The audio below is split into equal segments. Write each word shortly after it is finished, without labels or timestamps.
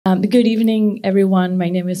Good evening, everyone. My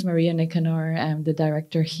name is Maria Nicanor. I'm the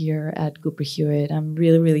director here at Cooper Hewitt. I'm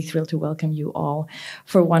really, really thrilled to welcome you all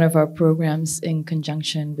for one of our programs in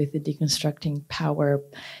conjunction with the Deconstructing Power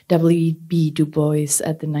W.B. Du Bois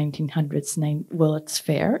at the 1900s World's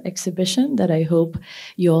Fair exhibition that I hope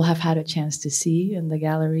you all have had a chance to see in the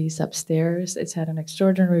galleries upstairs. It's had an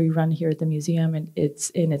extraordinary run here at the museum, and it's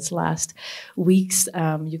in its last weeks.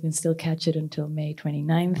 You can still catch it until May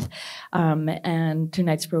 29th. And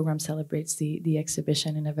tonight's program celebrates the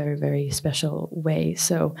exhibition in a very, very special way.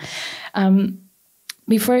 So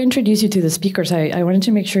before I introduce you to the speakers, I wanted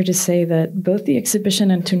to make sure to say that both the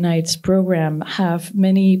exhibition and tonight's program have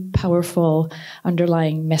many powerful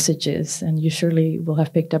underlying messages, and you surely will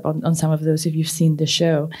have picked up on some of those if you've seen the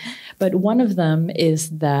show. But one of them is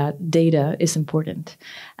that data is important,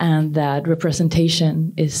 and that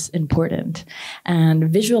representation is important, and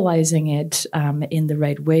visualizing it in the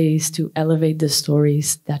right ways to elevate the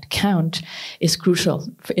stories that count is crucial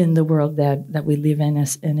in the world that we live in,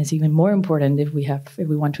 and is even more important if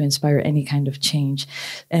we want to inspire any kind of change.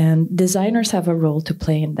 And designers have a role to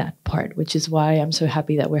play in that part, which is why I'm so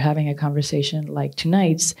happy that we're having a conversation like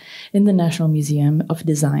tonight's in the National Museum of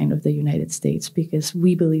Design of the United States, because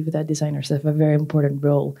we believe that designers have a very important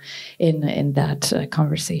role in that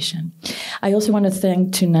conversation. I also want to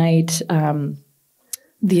thank tonight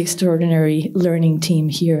the extraordinary learning team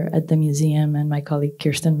here at the museum and my colleague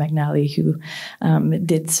Kirsten McNally, who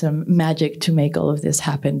did some magic to make all of this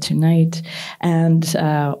happen tonight. And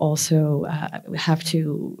also have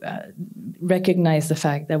to recognize the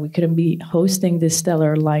fact that we couldn't be hosting this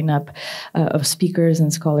stellar lineup of speakers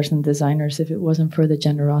and scholars and designers if it wasn't for the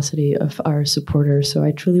generosity of our supporters. So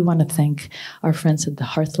I truly want to thank our friends at the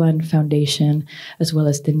Heartland Foundation, as well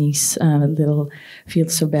as Denise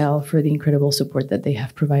Littlefield-Sobel for the incredible support that they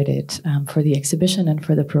have provided for the exhibition and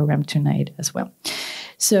for the program tonight as well.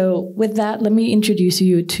 So with that, let me introduce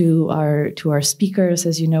you to our speakers.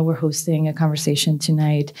 As you know, we're hosting a conversation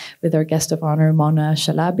tonight with our guest of honor, Mona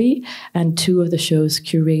Chalabi, and two of the show's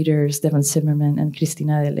curators, Devon Zimmerman and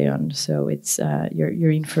Christina L. So it's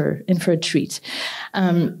you're in for a treat.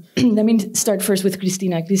 Let me start first with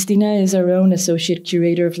Christina. Christina is our own associate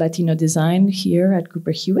curator of Latino design here at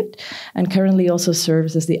Cooper Hewitt, and currently also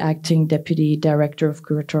serves as the acting deputy director of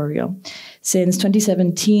curatorial. Since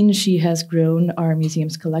 2017, she has grown our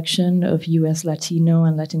museum's collection of U.S. Latino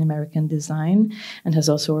and Latin American design, and has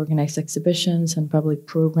also organized exhibitions and public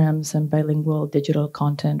programs and bilingual digital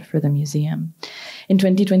content for the museum. In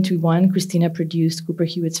 2021, Christina produced Cooper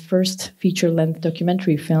Hewitt's first feature-length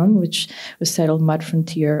documentary film, which was titled Mud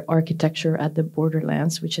Frontier: Architecture at the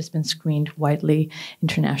Borderlands, which has been screened widely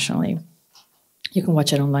internationally. You can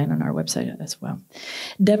watch it online on our website as well.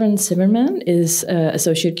 Devon Zimmerman is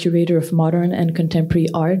Associate Curator of Modern and Contemporary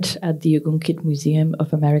Art at the Ogunquit Museum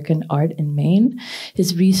of American Art in Maine.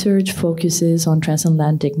 His research focuses on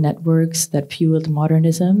transatlantic networks that fueled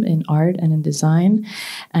modernism in art and in design.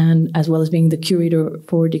 And as well as being the curator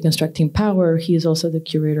for Deconstructing Power, he is also the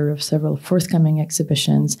curator of several forthcoming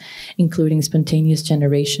exhibitions, including Spontaneous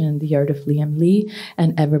Generation, The Art of Liam Lee,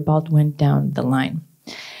 and Ever Baldwin Down the Line.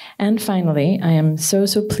 And finally, I am so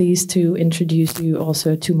pleased to introduce you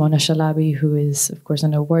also to Mona Chalabi, who is, of course,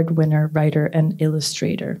 an award winner, writer, and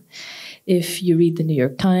illustrator. If you read the New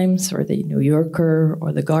York Times or the New Yorker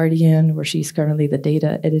or the Guardian, where she's currently the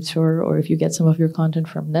data editor, or if you get some of your content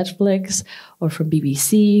from Netflix or from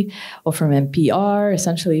BBC or from NPR,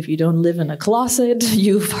 essentially if you don't live in a closet,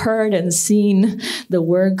 you've heard and seen the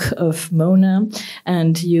work of Mona,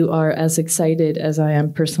 and you are as excited as I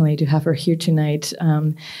am personally to have her here tonight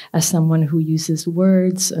as someone who uses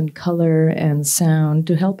words and color and sound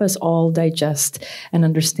to help us all digest and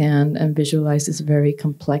understand and visualize this very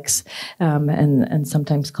complex and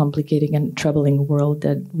sometimes complicating and troubling world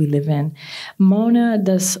that we live in. Mona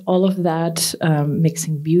does all of that,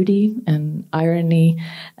 mixing beauty and irony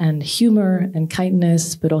and humor and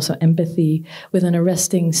kindness, but also empathy, with an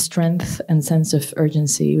arresting strength and sense of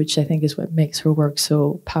urgency, which I think is what makes her work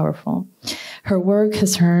so powerful. Her work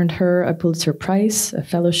has earned her a Pulitzer Prize, a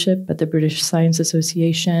fellowship at the British Science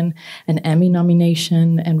Association, an Emmy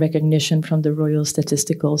nomination, and recognition from the Royal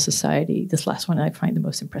Statistical Society. This last one I find the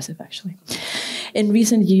most impressive, actually. In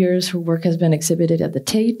recent years, her work has been exhibited at the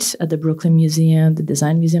Tate, at the Brooklyn Museum, the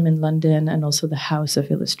Design Museum in London, and also the House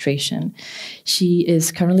of Illustration. She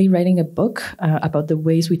is currently writing a book about the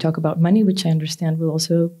ways we talk about money, which I understand will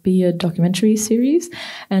also be a documentary series.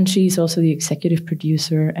 And she's also the executive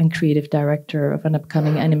producer and creative director of an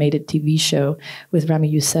upcoming animated TV show with Rami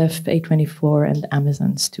Youssef, A24, and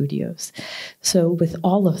Amazon Studios. So with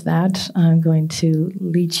all of that, I'm going to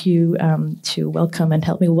lead you to welcome and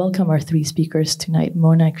help me welcome our three speakers tonight,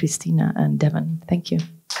 Mona, Christina, and Devon. Thank you.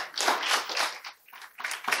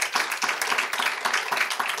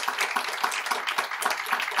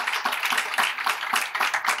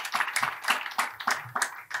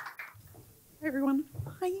 Hi, everyone.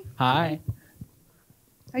 Hi. Hi.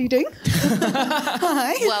 How are you doing?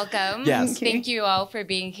 Hi. Welcome. Yes. Thank you all for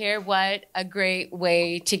being here. What a great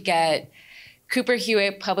way to get Cooper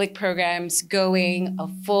Hewitt public programs going, a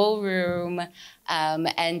full room,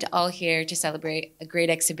 and all here to celebrate a great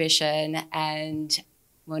exhibition and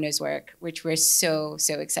Mona's work, which we're so,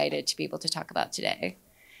 so excited to be able to talk about today.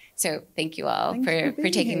 So thank you all for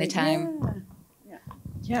taking the time.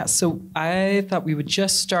 Yeah, so I thought we would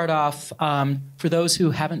just start off. For those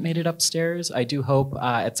who haven't made it upstairs, I do hope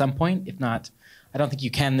at some point, if not, I don't think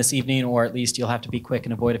you can this evening, or at least you'll have to be quick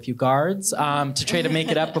and avoid a few guards to try to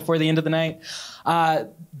make it up before the end of the night.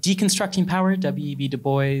 Deconstructing Power, W.E.B. Du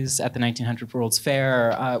Bois at the 1900 World's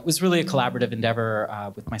Fair was really a collaborative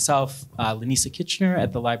endeavor with myself, Lenisa Kitchener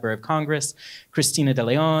at the Library of Congress, Christina de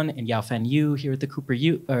León, and Yaofan Yu here at the Cooper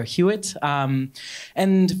Hewitt.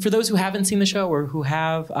 And for those who haven't seen the show or who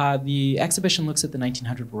have, the exhibition looks at the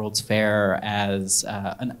 1900 World's Fair as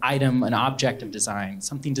an item, an object of design,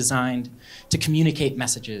 something designed to communicate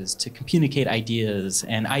messages, to communicate ideas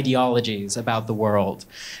and ideologies about the world,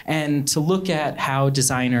 and to look at how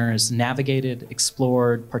designers navigated,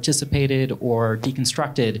 explored, participated, or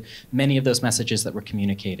deconstructed many of those messages that were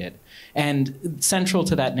communicated. And central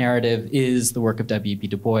to that narrative is the work of W.E.B.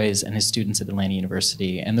 Du Bois and his students at Atlanta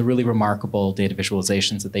University and the really remarkable data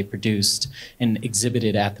visualizations that they produced and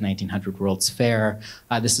exhibited at the 1900 World's Fair.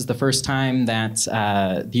 This is the first time that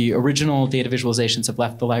the original data visualizations have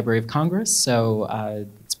left the Library of Congress, so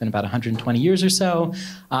it's been about 120 years or so,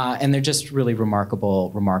 and they're just really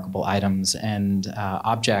remarkable items and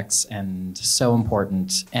objects, and so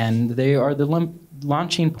important. And they are the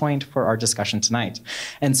launching point for our discussion tonight.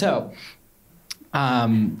 And so,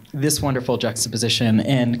 this wonderful juxtaposition,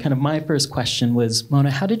 and kind of my first question was,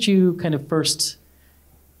 Mona, how did you kind of first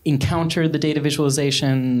encounter the data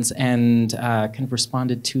visualizations and kind of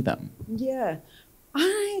responded to them? Yeah.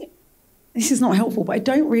 This is not helpful, but I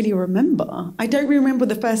don't really remember. I don't remember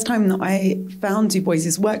the first time that I found Du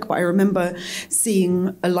Bois's work, but I remember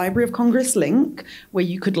seeing a Library of Congress link where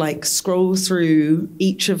you could like scroll through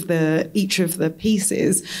each of the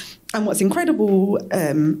pieces. And what's incredible,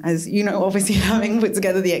 as you know, obviously having put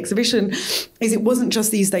together the exhibition, is it wasn't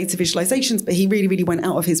just these data visualizations, but he really, really went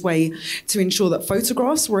out of his way to ensure that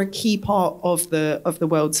photographs were a key part of the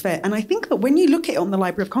World's Fair. And I think that when you look at it on the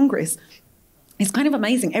Library of Congress, it's kind of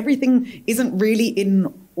amazing. Everything isn't really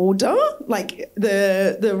in order, like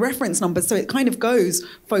the reference numbers. So it kind of goes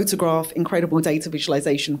photograph, incredible data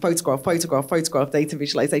visualization, photograph, photograph, photograph, data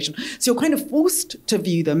visualization. So you're kind of forced to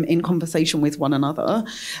view them in conversation with one another.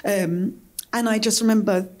 And I just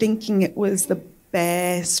remember thinking it was the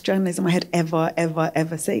best journalism I had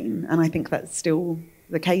ever seen. And I think that's still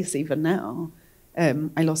the case even now.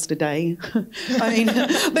 I lost a day. I mean,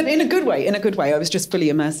 but in a good way. I was just fully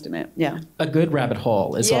immersed in it. Yeah. A good rabbit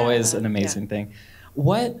hole is always an amazing thing.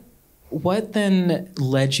 What then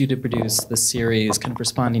led you to produce the series, kind of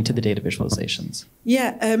responding to the data visualizations?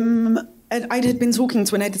 Yeah. I had been talking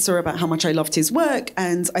to an editor about how much I loved his work,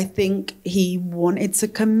 and I think he wanted to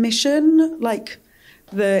commission like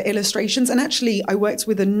the illustrations. And actually, I worked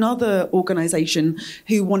with another organization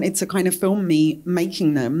who wanted to kind of film me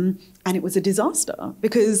making them. And it was a disaster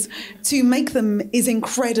because to make them is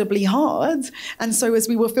incredibly hard. And so as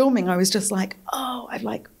we were filming, I was just like, oh, I've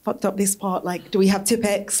like fucked up this part. Like, do we have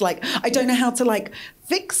Tipex? Like, I don't know how to like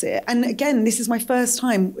fix it. And again, this is my first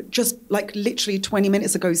time, just like literally 20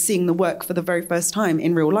 minutes ago, seeing the work for the very first time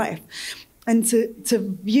in real life. And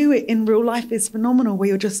to view it in real life is phenomenal, where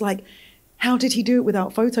you're just like, how did he do it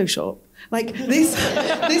without Photoshop? Like this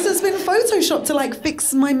has been Photoshopped to like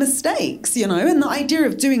fix my mistakes, you know? And the idea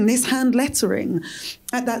of doing this hand lettering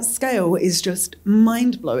at that scale is just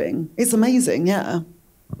mind-blowing. It's amazing, yeah.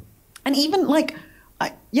 And even like,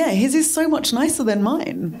 his is so much nicer than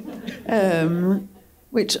mine,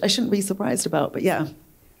 which I shouldn't be surprised about, but yeah,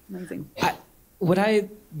 amazing. What I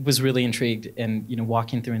was really intrigued in,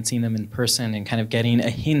 walking through and seeing them in person and kind of getting a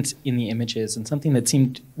hint in the images, and something that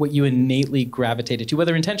seemed what you innately gravitated to,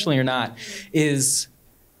 whether intentionally or not, is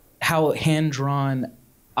how hand-drawn,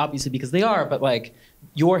 obviously because they are, but like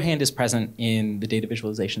your hand is present in the data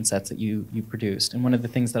visualization sets that you produced. And one of the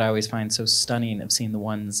things that I always find so stunning of seeing the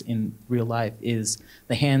ones in real life is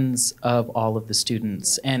the hands of all of the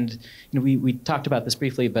students. And we talked about this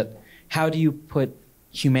briefly, but how do you put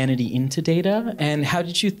humanity into data? And how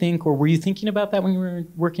did you think, or were you thinking about that when you were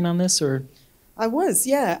working on this? Or I was,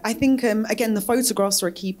 yeah. I think, again, the photographs are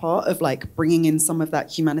a key part of like bringing in some of that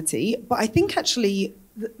humanity. But I think actually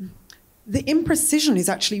the imprecision is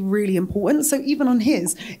actually really important. So even on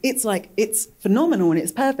his, it's like, it's phenomenal and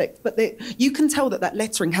it's perfect. But you can tell that that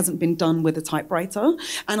lettering hasn't been done with a typewriter.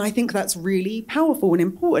 And I think that's really powerful and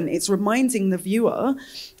important. It's reminding the viewer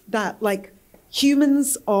that like,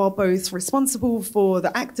 humans are both responsible for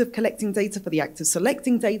the act of collecting data, for the act of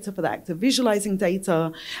selecting data, for the act of visualizing data.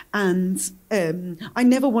 And I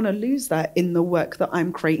never want to lose that in the work that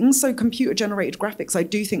I'm creating. So computer-generated graphics, I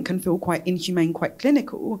do think, can feel quite inhumane, quite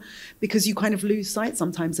clinical, because you kind of lose sight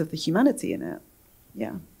sometimes of the humanity in it.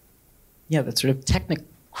 Yeah. Yeah, that sort of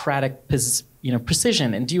technocratic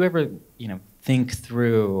precision. And do you ever think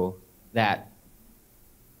through that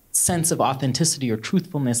sense of authenticity or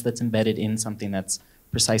truthfulness that's embedded in something that's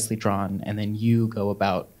precisely drawn, and then you go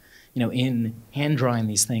about, in hand drawing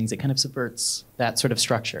these things, it kind of subverts that sort of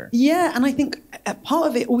structure. Yeah, and I think a part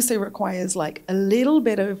of it also requires like a little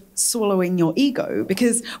bit of swallowing your ego,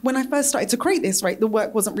 because when I first started to create this, right, the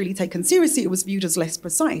work wasn't really taken seriously. It was viewed as less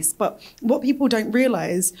precise. But what people don't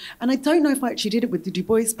realize, and I don't know if I actually did it with the Du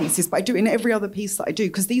Bois pieces, but I do it in every other piece that I do,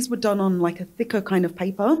 because these were done on like a thicker kind of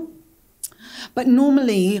paper. But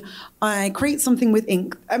normally I create something with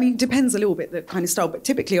ink. I mean, it depends a little bit, the kind of style, but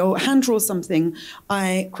typically I'll hand draw something.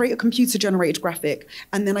 I create a computer generated graphic,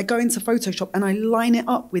 and then I go into Photoshop and I line it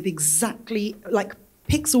up with exactly like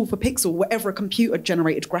pixel for pixel, whatever a computer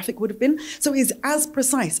generated graphic would have been. So it's as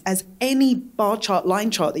precise as any bar chart,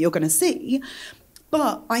 line chart that you're going to see.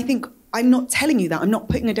 But I think I'm not telling you that. I'm not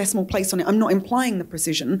putting a decimal place on it. I'm not implying the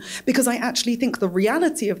precision, because I actually think the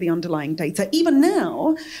reality of the underlying data, even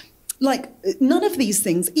now, like none of these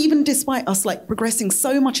things, even despite us like progressing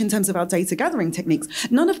so much in terms of our data gathering techniques,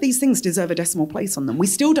 none of these things deserve a decimal place on them. We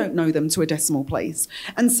still don't know them to a decimal place.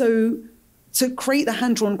 And so to create the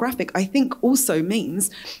hand-drawn graphic, I think also means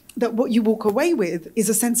that what you walk away with is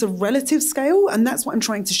a sense of relative scale. And that's what I'm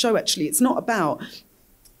trying to show, actually. It's not about,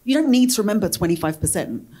 you don't need to remember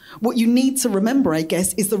 25%. What you need to remember, I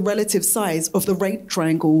guess, is the relative size of the red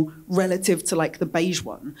triangle relative to like the beige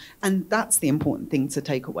one. And that's the important thing to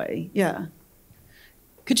take away. Yeah.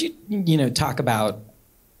 Could you, talk about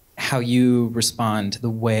how you respond to the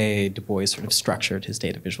way Du Bois sort of structured his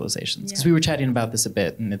data visualizations? Because we were chatting about this a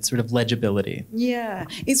bit, and it's sort of legibility. Yeah,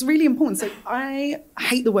 it's really important. So I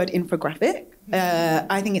hate the word infographic.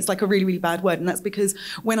 I think it's like a really, really bad word. And that's because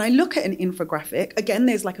when I look at an infographic, again,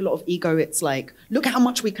 there's like a lot of ego. It's like, look at how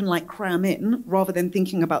much we can like cram in rather than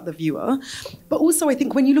thinking about the viewer. But also I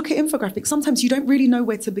think when you look at infographics, sometimes you don't really know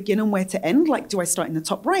where to begin and where to end. Like, do I start in the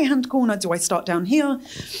top right-hand corner? Do I start down here?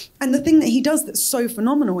 And the thing that he does that's so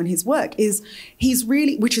phenomenal in his work is he's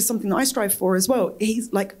really, which is something that I strive for as well,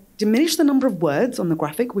 he's like, diminish the number of words on the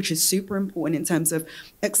graphic, which is super important in terms of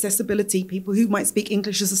accessibility, people who might speak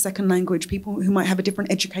English as a second language, people who might have a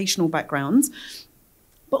different educational background.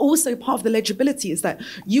 But also part of the legibility is that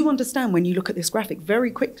you understand when you look at this graphic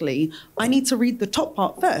very quickly, I need to read the top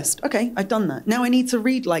part first. Okay, I've done that. Now I need to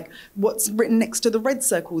read like what's written next to the red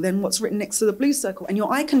circle, then what's written next to the blue circle, and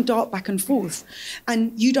your eye can dart back and forth.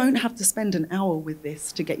 And you don't have to spend an hour with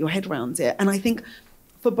this to get your head around it. And I think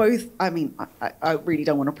for both, I mean, I really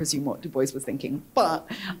don't want to presume what Du Bois was thinking, but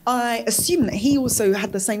I assume that he also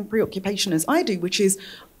had the same preoccupation as I do, which is,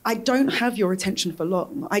 I don't have your attention for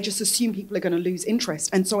long. I just assume people are going to lose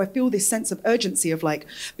interest. And so I feel this sense of urgency of like,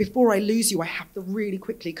 before I lose you, I have to really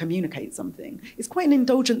quickly communicate something. It's quite an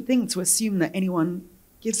indulgent thing to assume that anyone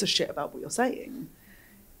gives a shit about what you're saying.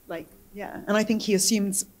 Like, yeah. And I think he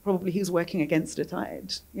assumes probably he was working against a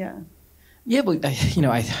tide. Yeah. Yeah, but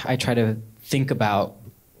I try to think about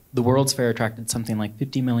the World's Fair attracted something like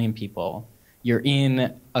 50 million people. You're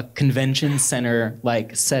in a convention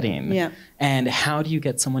center-like setting. Yeah. And how do you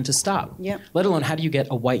get someone to stop? Yeah. Let alone, how do you get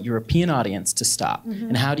a white European audience to stop? Mm-hmm.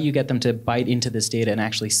 And how do you get them to bite into this data and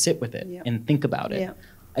actually sit with it and think about it? Yeah.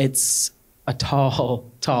 It's a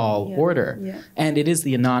tall order. Yeah. And it is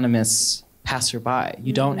the anonymous passerby.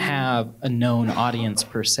 You don't have a known audience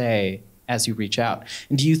per se as you reach out.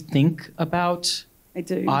 And do you think about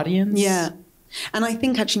audience? Yeah. And I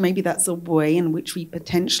think actually maybe that's a way in which we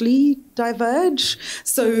potentially diverge.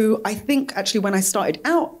 So I think actually when I started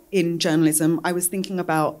out in journalism, I was thinking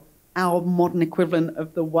about our modern equivalent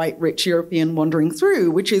of the white, rich European wandering through,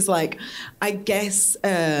 which is like, I guess,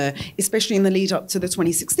 especially in the lead up to the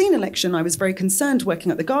 2016 election, I was very concerned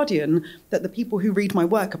working at The Guardian that the people who read my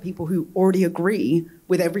work are people who already agree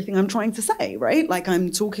with everything I'm trying to say, right? Like I'm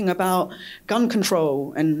talking about gun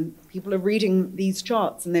control and people are reading these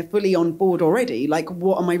charts and they're fully on board already. Like,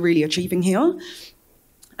 what am I really achieving here?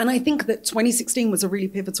 And I think that 2016 was a really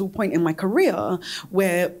pivotal point in my career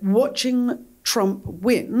where watching Trump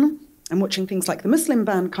win and watching things like the Muslim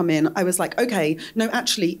ban come in, I was like, okay, no,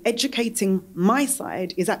 actually educating my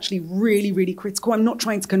side is actually really, really critical. I'm not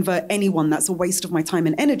trying to convert anyone. That's a waste of my time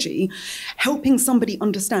and energy. Helping somebody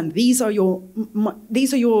understand these are your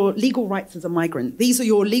legal rights as a migrant. These are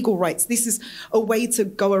your legal rights. This is a way to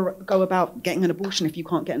go about getting an abortion if you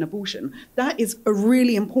can't get an abortion. That is a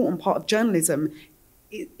really important part of journalism.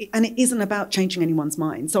 And it isn't about changing anyone's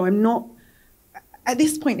mind. So I'm not, at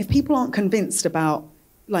this point, if people aren't convinced about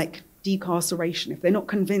like decarceration, if they're not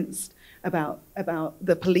convinced about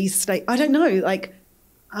the police state, I don't know, like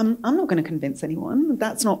I'm not going to convince anyone.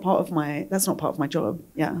 That's not part of my job.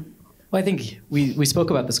 Yeah. Well, I think we spoke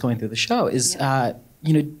about this going through the show is,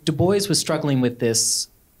 Du Bois was struggling with this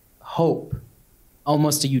hope,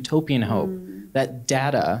 almost a utopian hope, that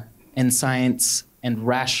data and science and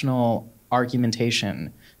rational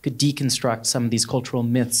argumentation could deconstruct some of these cultural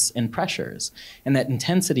myths and pressures, and that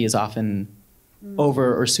intensity is often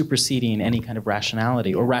over or superseding any kind of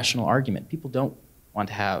rationality or rational argument. People don't want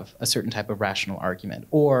to have a certain type of rational argument,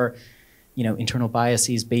 or internal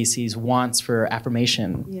biases, bases, wants for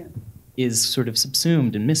affirmation is sort of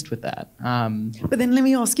subsumed and missed with that. But then let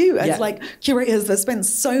me ask you, as like curators that spent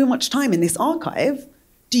so much time in this archive,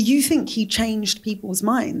 do you think he changed people's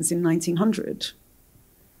minds in 1900?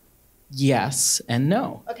 Yes and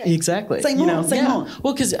no. Okay. Exactly. Say more. Say more.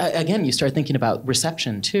 Well, because again, you start thinking about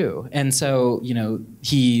reception too, and so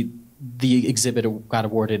the exhibit got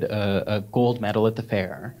awarded a gold medal at the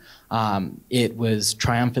fair. It was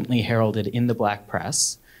triumphantly heralded in the black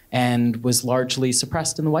press and was largely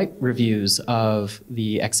suppressed in the white reviews of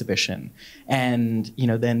the exhibition. And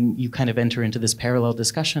then you kind of enter into this parallel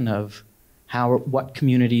discussion of what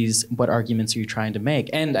communities, what arguments are you trying to make?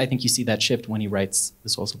 And I think you see that shift when he writes The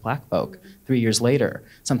Souls of Black Folk 3 years later,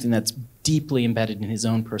 something that's deeply embedded in his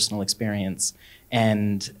own personal experience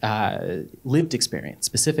and lived experience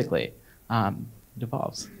specifically. It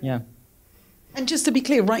evolves, yeah. And just to be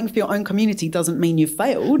clear, writing for your own community doesn't mean you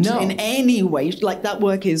failed in any way. Like, that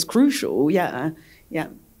work is crucial, yeah.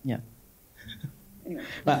 Anyway.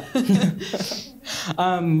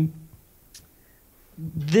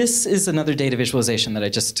 This is another data visualization that I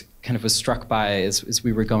just kind of was struck by as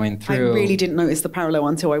we were going through. I really didn't notice the parallel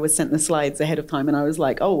until I was sent the slides ahead of time, and I was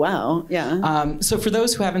like, oh, wow, yeah. So for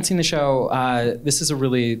those who haven't seen the show, this is a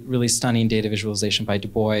really, really stunning data visualization by Du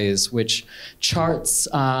Bois, which charts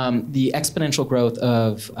the exponential growth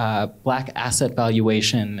of Black asset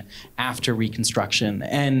valuation after Reconstruction.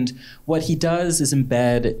 And what he does is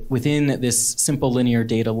embed within this simple linear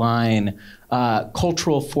data line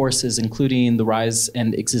cultural forces, including the rise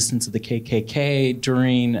and existence of the KKK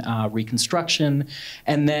during Reconstruction,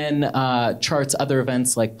 and then charts other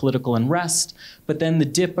events like political unrest. But then the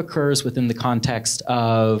dip occurs within the context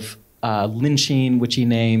of lynching, which he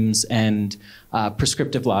names, and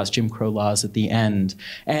prescriptive laws, Jim Crow laws at the end,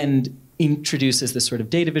 and introduces this sort of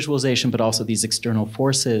data visualization, but also these external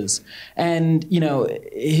forces. And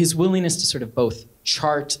his willingness to sort of both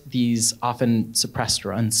chart these often suppressed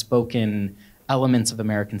or unspoken elements of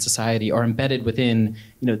American society are embedded within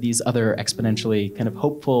these other exponentially kind of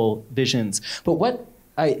hopeful visions. But what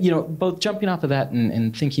both jumping off of that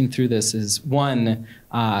and thinking through this is one,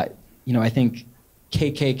 I think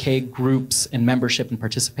KKK groups and membership and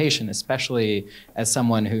participation, especially as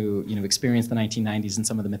someone who experienced the 1990s and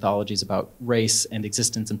some of the mythologies about race and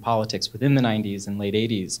existence and politics within the 90s and late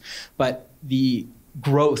 80s, but the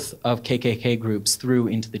growth of KKK groups through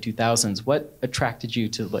into the 2000s. What attracted you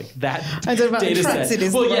to that I don't know about data attracted set?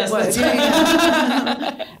 Is the right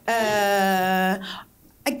word.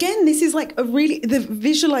 Again, this is like the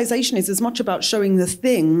visualization is as much about showing the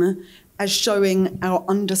thing as showing our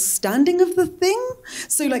understanding of the thing.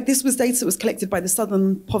 So this was data that was collected by the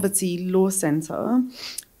Southern Poverty Law Center.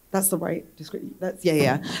 That's the right description.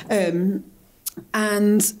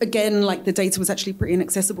 And again, the data was actually pretty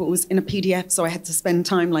inaccessible. It was in a PDF, so I had to spend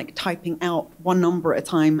time typing out one number at a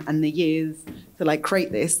time and the years to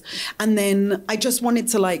create this. And then I just wanted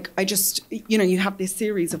to you have this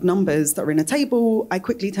series of numbers that are in a table. I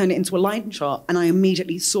quickly turned it into a line chart, and I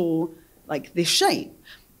immediately saw this shape.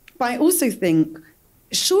 But I also think,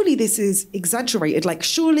 surely this is exaggerated.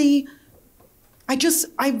 Surely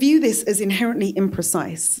I view this as inherently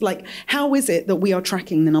imprecise. How is it that we are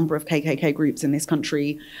tracking the number of KKK groups in this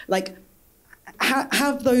country?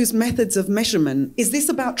 Have those methods of measurement. Is this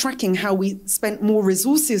about tracking how we spent more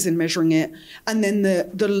resources in measuring it, and then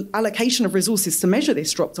the allocation of resources to measure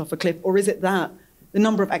this dropped off a cliff? Or is it that the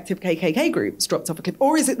number of active KKK groups dropped off a cliff?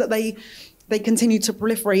 Or is it that they continue to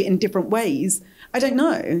proliferate in different ways? I don't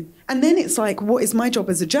know. And then it's what is my job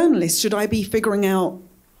as a journalist? Should I be figuring out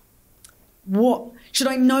should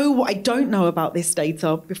I know what I don't know about this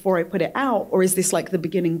data before I put it out? Or is this like the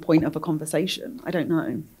beginning point of a conversation? I don't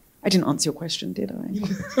know. I didn't answer your question, did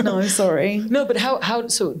I? No, sorry. No, but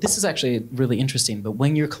so this is actually really interesting, but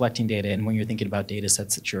when you're collecting data and when you're thinking about data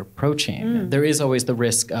sets that you're approaching, there is always the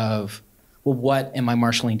risk of, well, what am I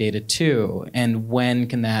marshalling data to? And when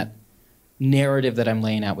can that narrative that I'm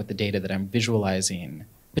laying out with the data that I'm visualizing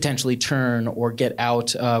potentially turn or get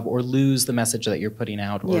out of or lose the message that you're putting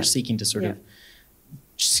out or seeking to sort of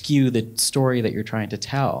skew the story that you're trying to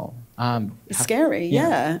tell? It's scary,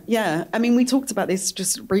 yeah. I mean, we talked about this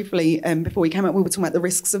just briefly before we came out. We were talking about the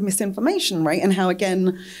risks of misinformation, right? And how,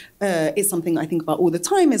 again, it's something I think about all the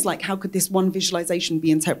time is like, how could this one visualization be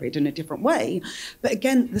interpreted in a different way? But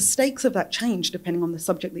again, the stakes of that change depending on the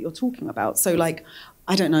subject that you're talking about. So like,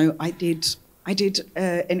 I don't know, I did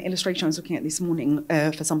an illustration I was looking at this morning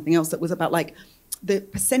for something else that was about like, the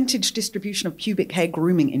percentage distribution of pubic hair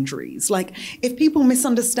grooming injuries. Like, if people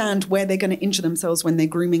misunderstand where they're going to injure themselves when they're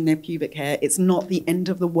grooming their pubic hair, it's not the end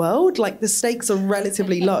of the world. Like, the stakes are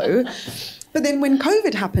relatively low. But then when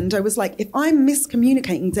COVID happened, I was like, if I'm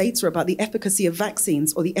miscommunicating data about the efficacy of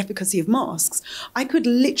vaccines or the efficacy of masks, I could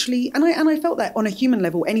literally, and I felt that on a human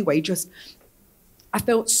level anyway, I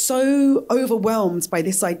felt so overwhelmed by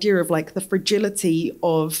this idea of like the fragility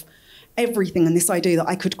of everything and this idea that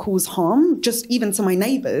I could cause harm just even to my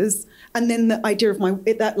neighbors. And then the idea of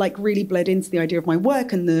that like really bled into the idea of my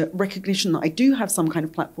work and the recognition that I do have some kind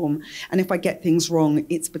of platform. And if I get things wrong,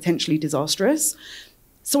 it's potentially disastrous.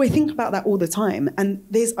 So I think about that all the time. And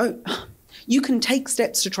you can take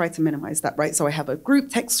steps to try to minimize that, right? So I have a group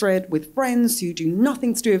text thread with friends who do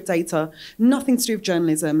nothing to do with data, nothing to do with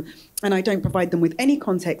journalism, and I don't provide them with any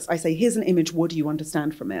context. I say, here's an image, what do you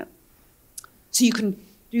understand from it? So you can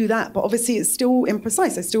do that, but obviously it's still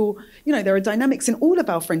imprecise. There are dynamics in all of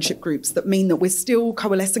our friendship groups that mean that we're still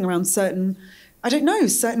coalescing around certain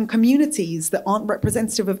communities that aren't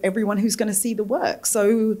representative of everyone who's going to see the work.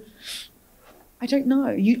 So I don't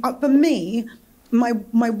know. For me,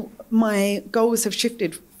 my goals have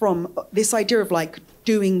shifted from this idea of like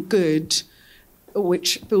doing good,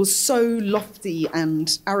 which feels so lofty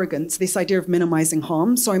and arrogant, this idea of minimizing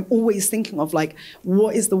harm. So I'm always thinking of like,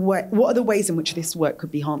 what are the ways in which this work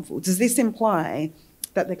could be harmful? Does this imply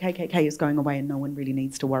that the KKK is going away and no one really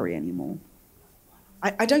needs to worry anymore?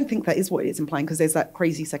 I don't think that is what it's implying because there's that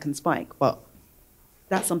crazy second spike, but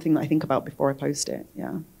that's something that I think about before I post it,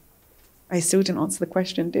 yeah. I still didn't answer the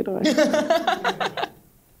question, did I?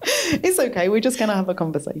 It's okay, we're just gonna have a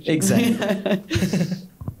conversation. Exactly.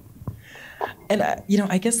 And,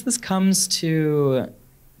 I guess this comes to,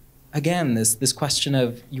 again, this question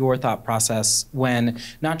of your thought process when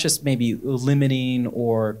not just maybe limiting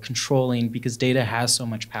or controlling, because data has so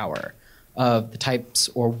much power of the types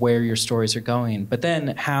or where your stories are going, but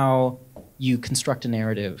then how you construct a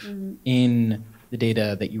narrative in the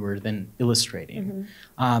data that you were then illustrating.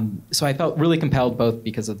 So I felt really compelled both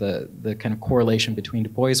because of the kind of correlation between Du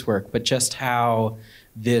Bois' work, but just how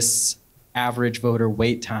this average voter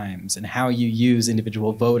wait times and how you use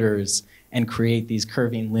individual voters and create these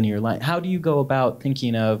curving linear lines. How do you go about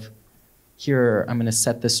thinking of, here, I'm going to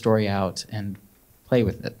set this story out and play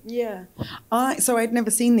with it? Yeah. So I'd never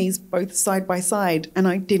seen these both side by side, and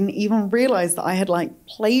I didn't even realize that I had like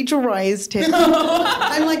plagiarized him.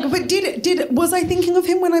 I'm like, but was I thinking of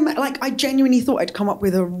him when I genuinely thought I'd come up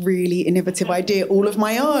with a really innovative idea all of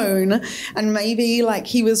my own, and maybe like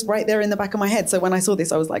he was right there in the back of my head. So when I saw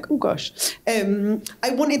this, I was like, oh gosh. I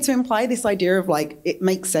wanted to imply this idea of like, it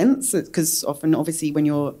makes sense because often, obviously, when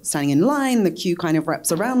you're standing in line, the queue kind of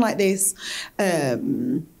wraps around like this.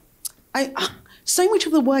 So much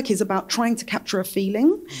of the work is about trying to capture a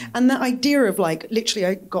feeling. And that idea of like, literally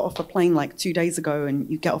I got off a plane like 2 days ago and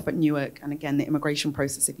you get off at Newark, and again, the immigration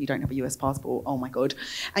process, if you don't have a US passport, oh my God.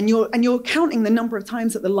 And you're counting the number of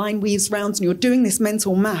times that the line weaves round, and you're doing this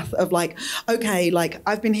mental math of like, okay, like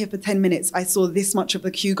I've been here for 10 minutes. I saw this much of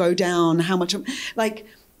the queue go down, how much of, like,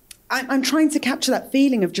 I'm trying to capture that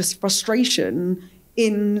feeling of just frustration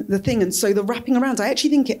in the thing. And so the wrapping around, I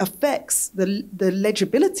actually think it affects the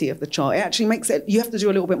legibility of the chart. It actually makes it, you have to do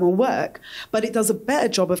a little bit more work, but it does a better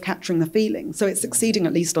job of capturing the feeling. So it's succeeding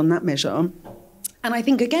at least on that measure. And I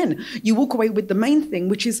think, again, you walk away with the main thing,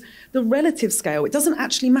 which is the relative scale. It doesn't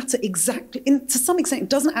actually matter exactly, to some extent, it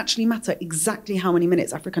doesn't actually matter exactly how many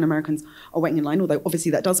minutes African Americans are waiting in line, although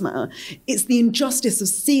obviously that does matter. It's the injustice of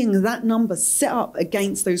seeing that number set up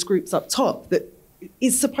against those groups up top that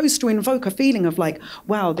is supposed to invoke a feeling of like,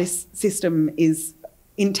 wow, this system is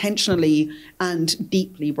intentionally and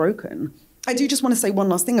deeply broken. I do just want to say one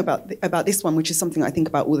last thing about this one, which is something I think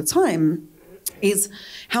about all the time, is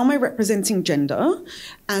how am I representing gender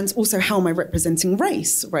and also how am I representing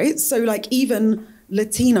race, right? So like even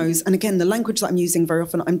Latinos, and again, the language that I'm using very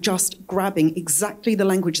often, I'm just grabbing exactly the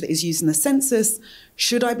language that is used in the census.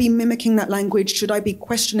 Should I be mimicking that language? Should I be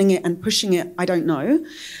questioning it and pushing it? I don't know.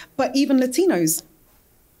 But even Latinos,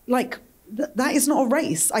 like that is not a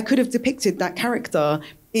race. I could have depicted that character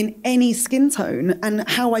in any skin tone, and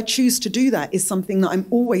how I choose to do that is something that I'm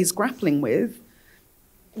always grappling with.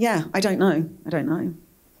 Yeah, I don't know.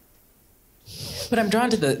 But I'm drawn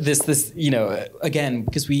to this, you know, again,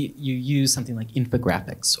 because you use something like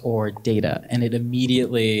infographics or data, and it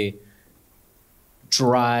immediately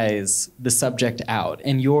dries the subject out.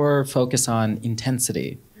 And your focus on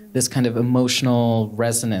intensity, this kind of emotional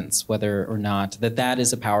resonance, whether or not that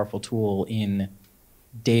is a powerful tool in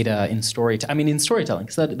data, in storytelling. I mean, in storytelling,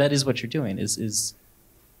 because that is what you're doing, is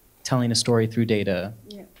telling a story through data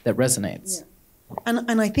that resonates. Yeah.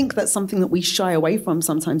 And I think that's something that we shy away from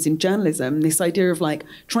sometimes in journalism. This idea of like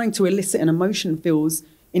trying to elicit an emotion feels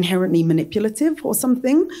inherently manipulative or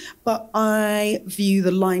something. But I view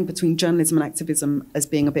the line between journalism and activism as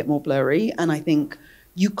being a bit more blurry. And I think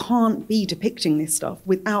you can't be depicting this stuff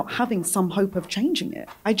without having some hope of changing it.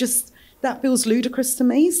 That feels ludicrous to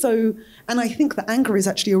me. So, and I think that anger is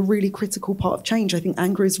actually a really critical part of change. I think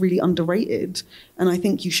anger is really underrated. And I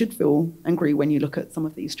think you should feel angry when you look at some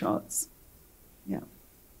of these charts. Yeah.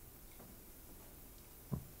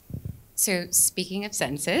 So speaking of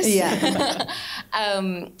census,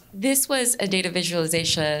 this was a data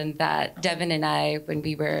visualization that Devon and I, when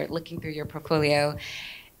we were looking through your portfolio,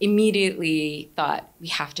 immediately thought we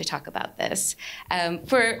have to talk about this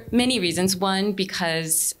for many reasons. One,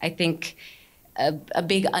 because I think a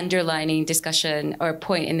big underlining discussion or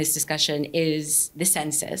point in this discussion is the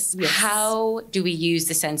census. Yes. How do we use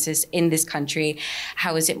the census in this country?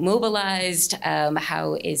 How is it mobilized?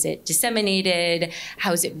 How is it disseminated?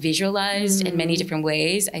 How is it visualized in many different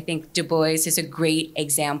ways? I think Du Bois is a great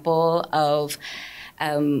example of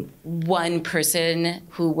one person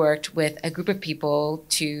who worked with a group of people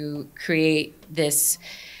to create this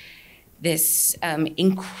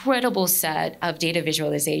incredible set of data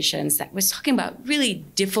visualizations that was talking about really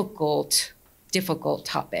difficult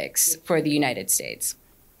topics for the United States.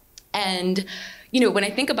 And, you know, when I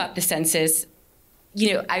think about the census,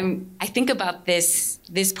 you know, I think about this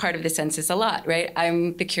part of the census a lot, right?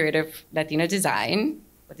 I'm the curator of Latino design.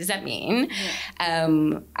 What does that mean?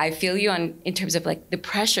 Yeah. I feel you in terms of like the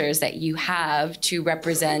pressures that you have to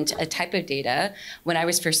represent a type of data. When I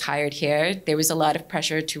was first hired here, there was a lot of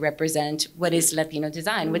pressure to represent what is Latino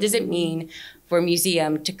design. What does it mean for a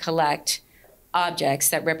museum to collect objects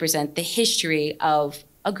that represent the history of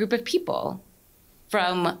a group of people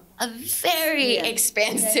from a very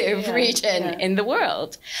expansive region in the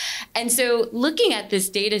world? And so looking at this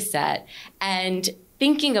data set and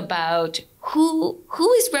thinking about who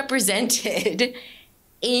is represented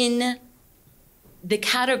in the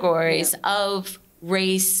categories of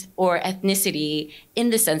race or ethnicity in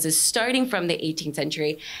the census, starting from the 18th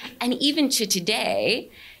century and even to today,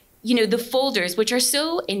 you know, the folders, which are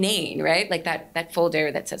so inane, right? Like that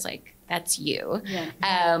folder that says like, that's you.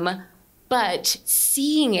 Yeah. But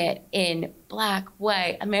seeing it in Black,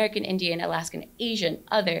 white, American Indian, Alaskan, Asian,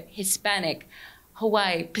 other, Hispanic,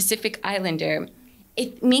 Hawaii, Pacific Islander,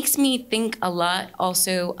 it makes me think a lot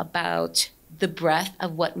also about the breadth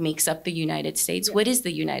of what makes up the United States. Yeah. What is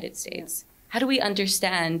the United States? Yeah. How do we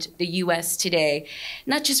understand the US today,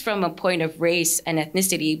 not just from a point of race and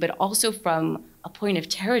ethnicity, but also from a point of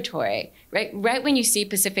territory, right? Right when you see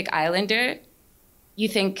Pacific Islander, you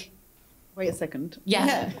think, wait a second.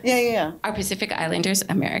 Yeah. Are Pacific Islanders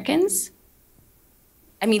Americans?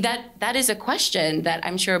 I mean, that is a question that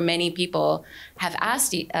I'm sure many people have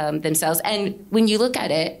asked themselves. And when you look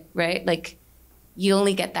at it, right, like you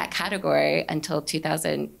only get that category until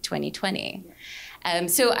 2020.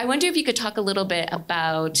 So I wonder if you could talk a little bit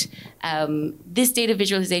about this data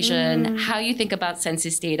visualization, how you think about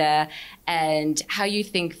census data, and how you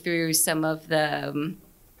think through some of the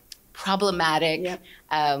problematic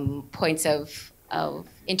points of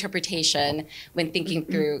interpretation when thinking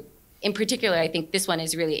through. In particular, I think this one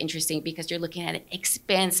is really interesting because you're looking at an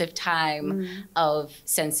expansive time of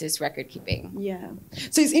census record keeping. Yeah.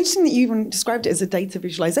 So it's interesting that you even described it as a data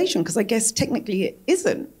visualization, because I guess technically it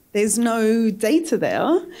isn't. There's no data there.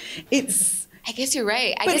 I guess you're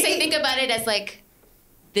right. I think about it as like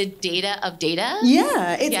the data of data.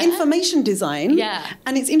 Yeah, it's information design. Yeah.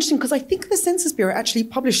 And it's interesting because I think the Census Bureau actually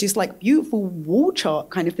published this like beautiful wall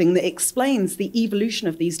chart kind of thing that explains the evolution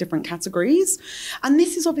of these different categories. And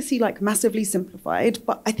this is obviously like massively simplified,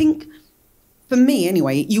 but I think for me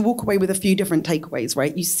anyway, you walk away with a few different takeaways,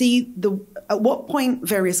 right? You see at what point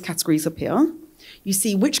various categories appear. You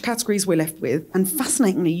see which categories we're left with. And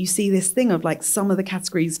fascinatingly, you see this thing of like some of the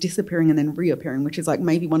categories disappearing and then reappearing, which is like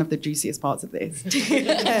maybe one of the juiciest parts of this.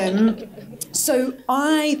 So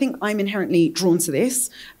I think I'm inherently drawn to this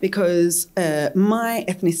because my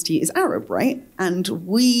ethnicity is Arab, right? And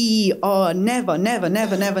we are never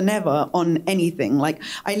on anything. Like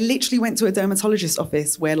I literally went to a dermatologist's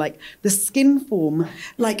office where like the skin form,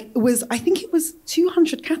 like I think it was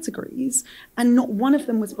 200 categories and not one of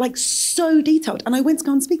them was like so detailed. And I went to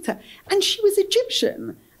go and speak to her and she was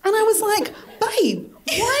Egyptian. And I was like, babe,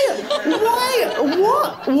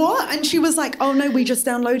 what? And she was like, oh no, we just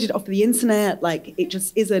downloaded it off the internet. Like it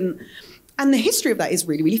just isn't. And the history of that is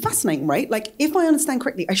really, really fascinating, right? Like if I understand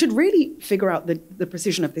correctly, I should really figure out the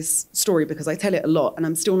precision of this story because I tell it a lot and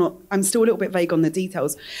I'm still a little bit vague on the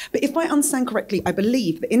details. But if I understand correctly, I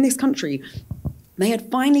believe that in this country, they had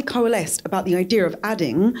finally coalesced about the idea of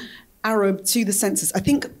adding Arab to the census. I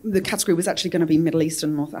think the category was actually going to be Middle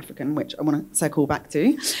Eastern, North African, which I want to circle back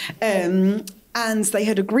to. And they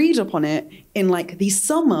had agreed upon it in like the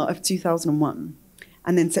summer of 2001.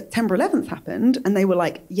 And then September 11th happened and they were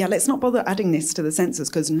like, yeah, let's not bother adding this to the census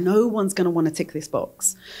because no one's going to want to tick this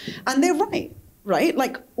box. And they're right?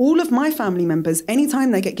 Like all of my family members, anytime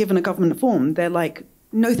they get given a government form, they're like,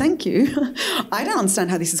 no, thank you. I don't understand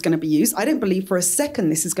how this is going to be used. I don't believe for a second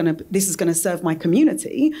this is going to serve my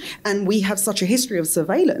community. And we have such a history of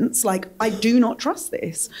surveillance. Like, I do not trust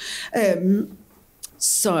this.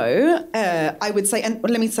 So I would say, and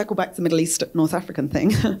let me circle back to the Middle East, North African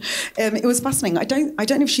thing. It was fascinating. I don't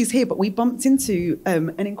know if she's here, but we bumped into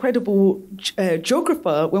an incredible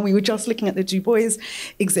geographer when we were just looking at the Du Bois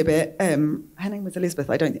exhibit. Her name was Elizabeth.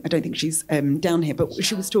 I don't think she's down here, but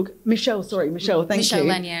she was talking. Michelle, thank you. Michelle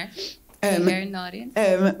Lanier. Here in the audience.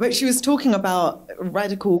 But she was talking about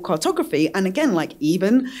radical cartography, and again, like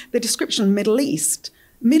even the description Middle East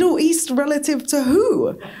relative to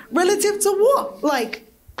who? Relative to what? Like,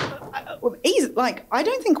 I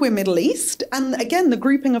don't think we're Middle East. And again, the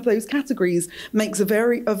grouping of those categories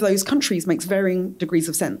of those countries makes varying degrees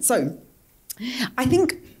of sense. So I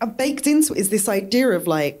think baked into it is this idea of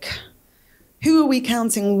like, who are we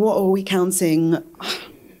counting? What are we counting?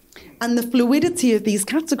 And the fluidity of these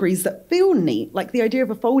categories that feel neat, like the idea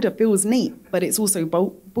of a folder feels neat, but it's also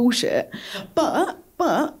bullshit. But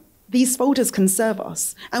these folders can serve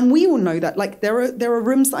us. And we all know that. Like there are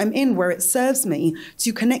rooms that I'm in where it serves me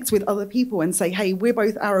to connect with other people and say, hey, we're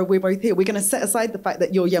both Arab, we're both here. We're going to set aside the fact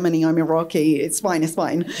that you're Yemeni, I'm Iraqi. It's fine.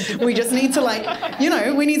 We just need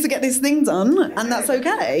to we need to get this thing done and that's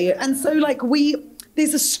okay. And so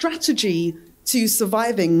there's a strategy to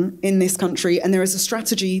surviving in this country and there is a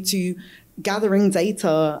strategy to gathering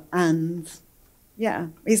data and yeah,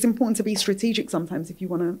 it's important to be strategic sometimes if you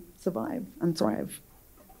want to survive and thrive.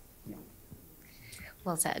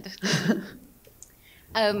 Well said.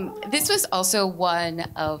 This was also one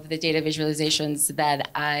of the data visualizations that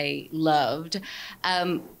I loved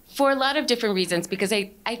for a lot of different reasons, because I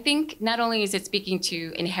think not only is it speaking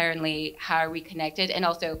to inherently how are we connected, and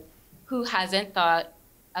also who hasn't thought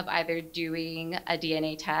of either doing a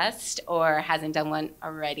DNA test or hasn't done one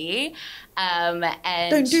already. And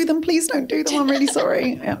don't do them, please don't do them. I'm really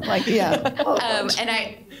sorry. And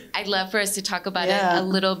I'd love for us to talk about it a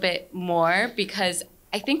little bit more, because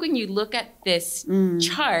I think when you look at this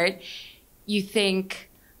chart, you think,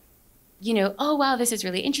 oh, wow, this is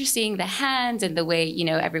really interesting, the hands and the way,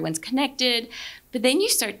 everyone's connected. But then you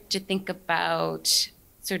start to think about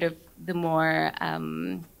sort of the more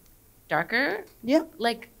darker,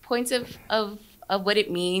 like points of what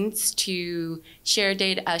it means to share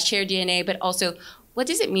data, share DNA, but also what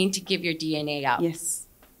does it mean to give your DNA out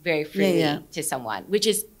very freely to someone, which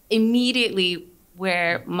is immediately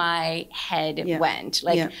where my head went.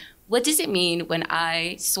 Like, what does it mean when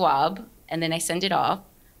I swab and then I send it off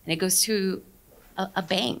and it goes to a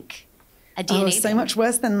bank, a DNA bank? So much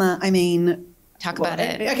worse than that. I mean, talk about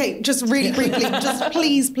it. Okay, just really briefly, just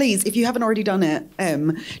please, if you haven't already done it,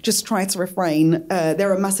 just try to refrain.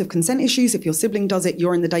 There are massive consent issues. If your sibling does it,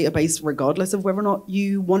 you're in the database regardless of whether or not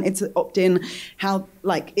you wanted to opt in.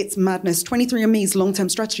 It's madness. 23andMe's long-term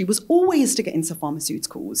strategy was always to get into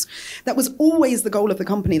pharmaceuticals. That was always the goal of the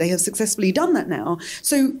company. They have successfully done that now.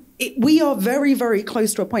 So we are very, very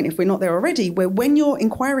close to a point, if we're not there already, where when you're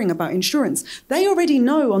inquiring about insurance, they already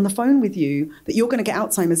know on the phone with you that you're going to get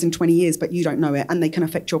Alzheimer's in 20 years, but you don't know it, and they can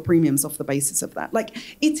affect your premiums off the basis of that. Like,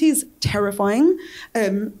 it is terrifying.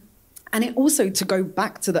 And it also, to go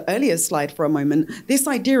back to the earlier slide for a moment, this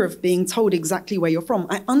idea of being told exactly where you're from.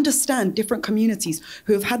 I understand different communities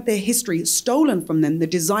who have had their history stolen from them, the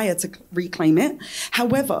desire to reclaim it.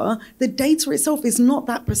 However, the data itself is not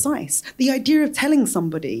that precise. The idea of telling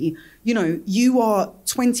somebody, you know, you are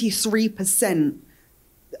 23%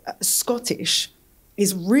 Scottish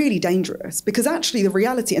is really dangerous, because actually the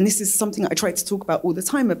reality, and this is something I try to talk about all the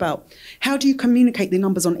time, about how do you communicate the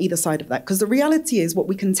numbers on either side of that? Because the reality is, what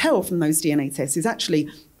we can tell from those DNA tests is actually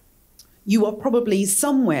you are probably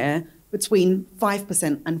somewhere between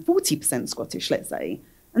 5% and 40% Scottish, let's say.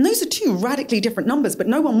 And those are two radically different numbers, but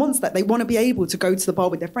no one wants that. They want to be able to go to the bar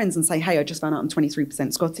with their friends and say, hey, I just found out I'm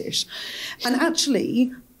 23% Scottish. And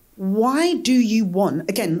actually, why do you want,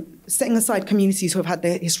 again, setting aside communities who have had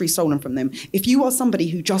their history stolen from them, if you are somebody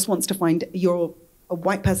who just wants to find you're a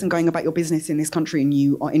white person going about your business in this country and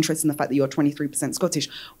you are interested in the fact that you're 23% Scottish,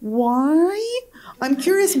 why? I'm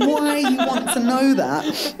curious why you want to know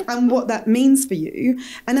that and what that means for you.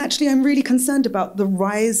 And actually, I'm really concerned about the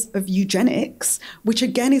rise of eugenics, which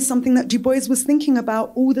again is something that Du Bois was thinking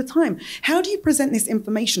about all the time. How do you present this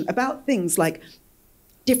information about things like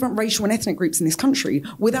different racial and ethnic groups in this country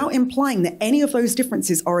without implying that any of those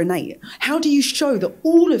differences are innate? How do you show that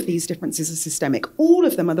all of these differences are systemic? All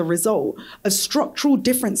of them are the result of structural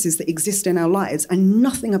differences that exist in our lives, and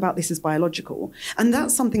nothing about this is biological. And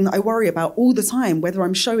that's something that I worry about all the time, whether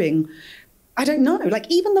I'm showing, I don't know, like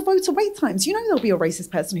even the voter wait times. You know, there'll be a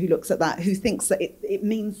racist person who looks at that, who thinks that it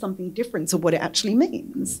means something different to what it actually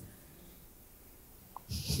means.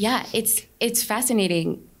 Yeah, it's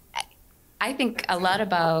fascinating. I think a lot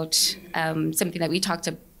about something that we talked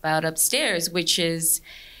about upstairs, which is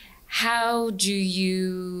how do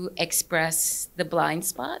you express the blind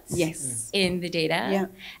spots in the data? Yeah.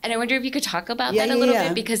 And I wonder if you could talk about that a little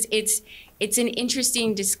bit, because it's an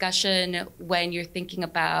interesting discussion when you're thinking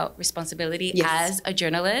about responsibility as a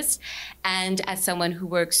journalist and as someone who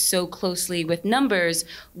works so closely with numbers,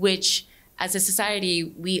 which as a society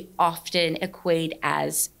we often equate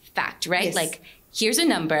as fact, right? Yes. Like, here's a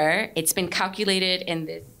number, it's been calculated in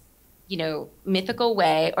this, you know, mythical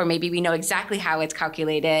way, or maybe we know exactly how it's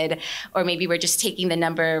calculated, or maybe we're just taking the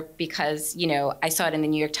number because, you know, I saw it in the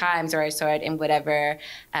New York Times, or I saw it in whatever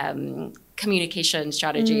communication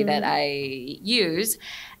strategy that I use.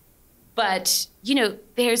 But, you know,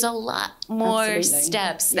 there's a lot more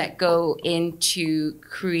steps that go into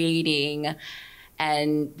creating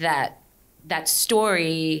and that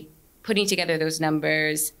story, putting together those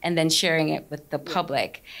numbers and then sharing it with the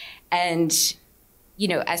public. And, you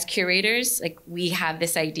know, as curators, like, we have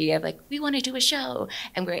this idea of like, we want to do a show,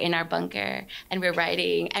 and we're in our bunker and we're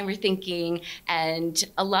writing and we're thinking. And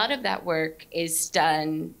a lot of that work is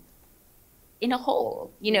done in a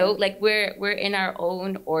hole, you know, like we're in our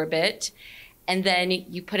own orbit, and then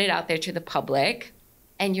you put it out there to the public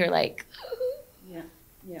and you're like,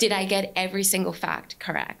 did I get every single fact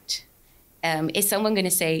correct? Is someone going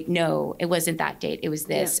to say, no, it wasn't that date, it was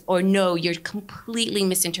this, or no, you're completely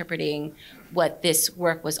misinterpreting what this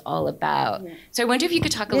work was all about? So I wonder if you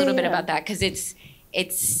could talk a little bit about that, because it's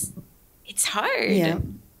hard. Yeah.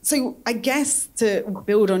 So I guess to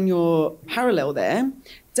build on your parallel there,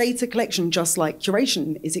 data collection, just like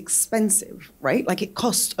curation, is expensive, right? Like, it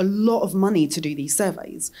costs a lot of money to do these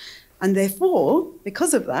surveys. And therefore,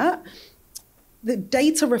 because of that, the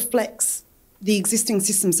data reflects the existing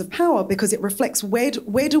systems of power, because it reflects where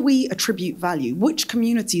do we attribute value? Which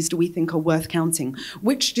communities do we think are worth counting?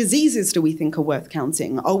 Which diseases do we think are worth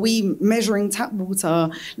counting? Are we measuring tap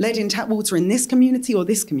water, lead in tap water in this community or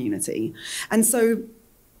this community? And so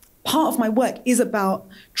part of my work is about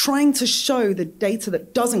trying to show the data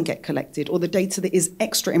that doesn't get collected, or the data that is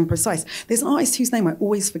extra imprecise. There's an artist whose name I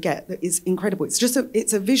always forget that is incredible.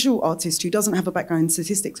 It's a visual artist who doesn't have a background in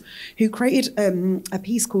statistics, who created a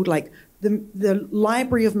piece called like the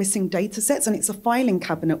Library of Missing Data Sets, and it's a filing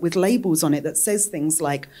cabinet with labels on it that says things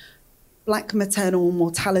like Black maternal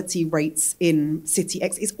mortality rates in City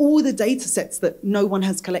X. It's all the data sets that no one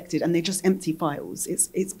has collected, and they're just empty files.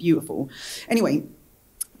 It's beautiful. Anyway,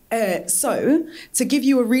 so to give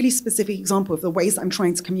you a really specific example of the ways that I'm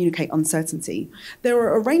trying to communicate uncertainty, there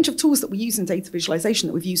are a range of tools that we use in data visualization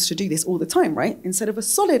that we've used to do this all the time, right? Instead of a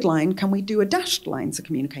solid line, can we do a dashed line to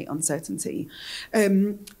communicate uncertainty?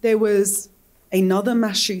 There was another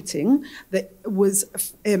mass shooting that was,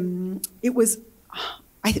 was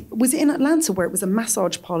it in Atlanta, where it was a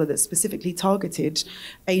massage parlor that specifically targeted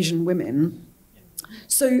Asian women?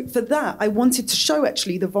 So for that, I wanted to show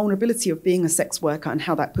actually the vulnerability of being a sex worker and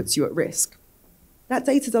how that puts you at risk. that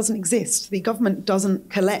data doesn't exist. The government doesn't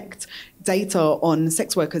collect data on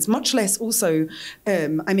sex workers, much less also,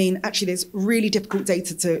 actually there's really difficult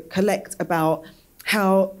data to collect about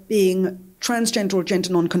how being transgender or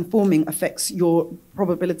gender non-conforming affects your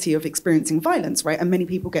probability of experiencing violence, right? And many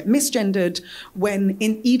people get misgendered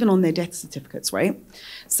even on their death certificates, right?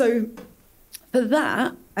 So for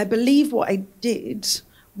that, I believe what I did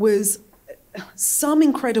was some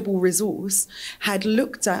incredible resource had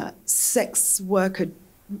looked at sex worker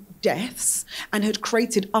deaths and had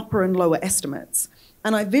created upper and lower estimates.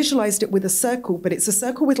 And I visualized it with a circle, but it's a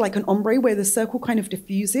circle with like an ombre where the circle kind of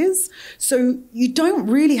diffuses. So you don't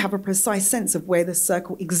really have a precise sense of where the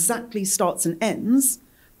circle exactly starts and ends,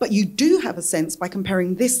 but you do have a sense by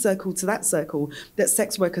comparing this circle to that circle that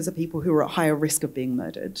sex workers are people who are at higher risk of being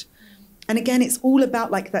murdered. And again, it's all about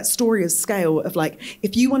like that story of scale of like,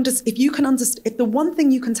 if the one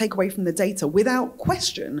thing you can take away from the data without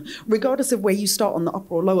question, regardless of where you start on the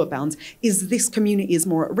upper or lower bounds, is this community is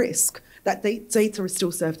more at risk. That data has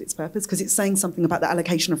still served its purpose because it's saying something about the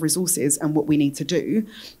allocation of resources and what we need to do.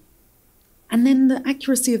 And then the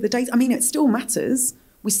accuracy of the data, it still matters.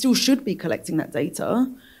 We still should be collecting that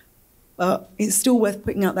data. But it's still worth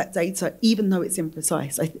putting out that data, even though it's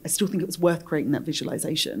imprecise. I still think it was worth creating that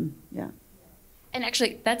visualization. Yeah. And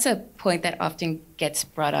actually, that's a point that often gets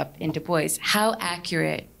brought up in Bois. How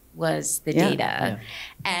accurate was the data? Yeah.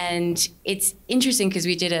 And it's interesting because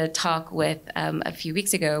we did a talk with a few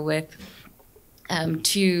weeks ago with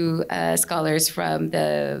two scholars from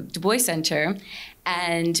the Du Bois Center,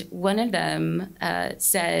 and one of them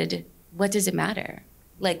said, "What does it matter?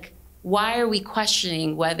 Like, why are we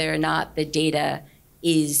questioning whether or not the data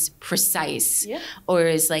is precise or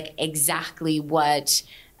is like exactly what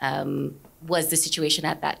was the situation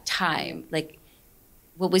at that time?" Like,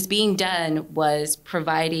 what was being done was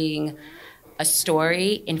providing a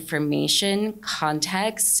story, information,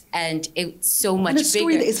 context, and it's so much bigger. And a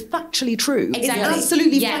story that is factually true. Exactly. It's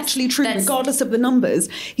absolutely factually true, regardless of the numbers.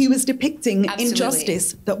 He was depicting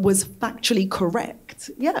injustice that was factually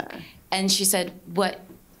correct. Yeah. And she said, I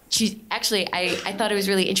thought it was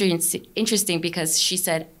really interesting because she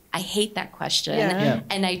said, I hate that question.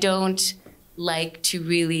 And I don't like to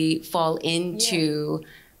really fall into,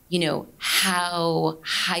 how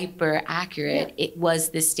hyper accurate it was,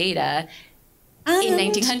 this data in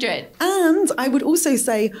 1900. And I would also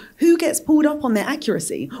say, who gets pulled up on their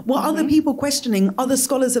accuracy? Were other people questioning other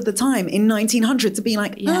scholars of the time in 1900 to be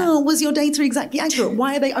like, was your data exactly accurate?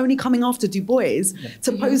 Why are they only coming after Du Bois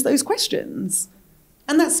to pose those questions?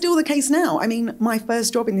 And that's still the case now. My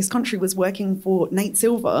first job in this country was working for Nate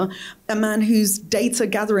Silver, a man whose data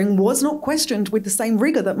gathering was not questioned with the same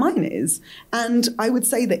rigor that mine is. And I would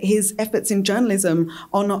say that his efforts in journalism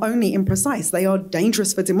are not only imprecise, they are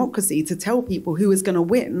dangerous for democracy to tell people who is going to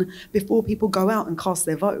win before people go out and cast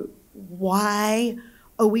their vote. Why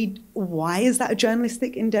is that a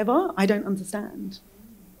journalistic endeavor? I don't understand.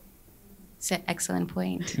 It's an excellent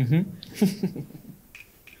point.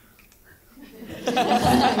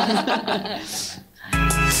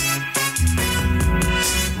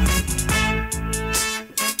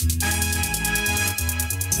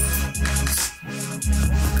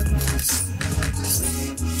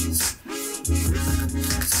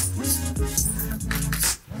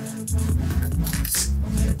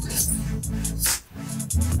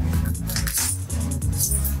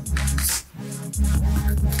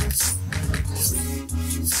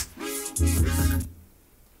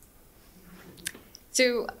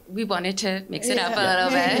 So we wanted to mix it up a little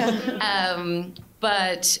bit.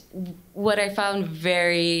 But what I found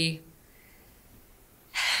very,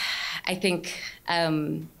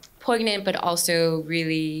 poignant, but also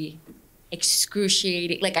really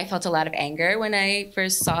excruciating. Like, I felt a lot of anger when I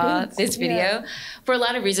first saw this video for a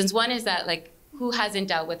lot of reasons. One is that, like, who hasn't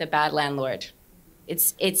dealt with a bad landlord?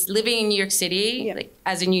 It's living in New York City, like,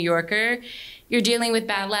 as a New Yorker. You're dealing with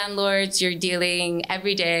bad landlords. You're dealing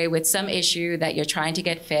every day with some issue that you're trying to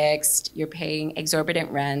get fixed. You're paying exorbitant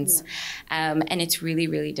rents. And it's really,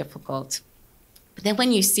 really difficult. But then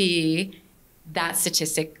when you see that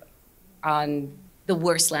statistic on the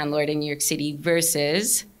worst landlord in New York City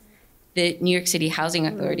versus the New York City Housing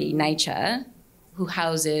Authority, NYCHA, who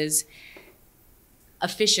houses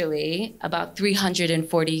officially about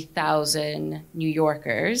 340,000 New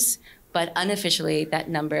Yorkers, but unofficially that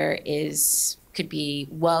number could be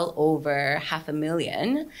well over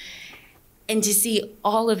 500,000. And to see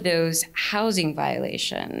all of those housing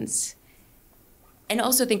violations, and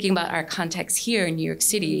also thinking about our context here in New York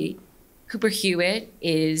City, Cooper Hewitt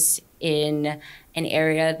is in an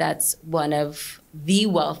area that's one of the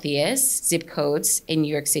wealthiest zip codes in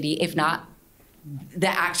New York City, if not the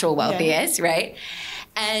actual wealthiest, right?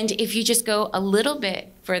 And if you just go a little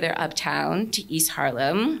bit further uptown to East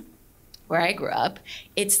Harlem, where I grew up,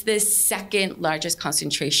 it's the second largest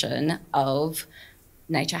concentration of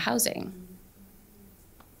NYCHA housing.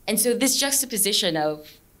 And so this juxtaposition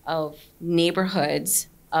of neighborhoods,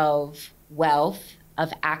 of wealth,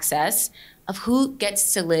 of access, of who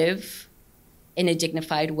gets to live in a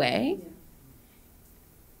dignified way.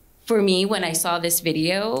 For me, when I saw this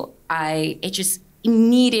video, it just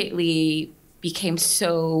immediately became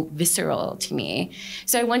so visceral to me.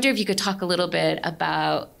 So I wonder if you could talk a little bit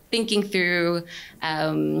about thinking through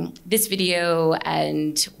this video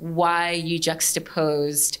and why you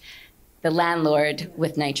juxtaposed the landlord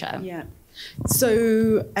with NYCHA. Yeah.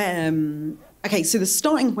 So, okay, so the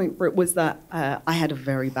starting point for it was that I had a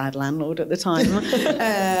very bad landlord at the time.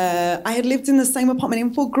 I had lived in the same apartment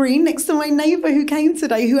in Fort Greene next to my neighbour who came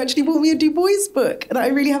today, who actually bought me a Du Bois book that I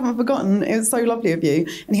really haven't forgotten. It was so lovely of you.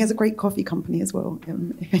 And he has a great coffee company as well,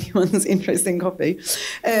 if anyone's interested in coffee.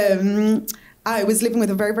 I was living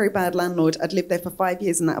with a very, very bad landlord. I'd lived there for 5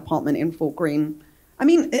 years in that apartment in Fort Greene. I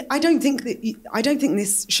mean, I don't think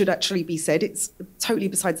this should actually be said. It's totally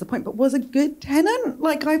besides the point, but was a good tenant.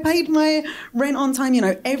 Like, I paid my rent on time,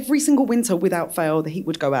 every single winter without fail, the heat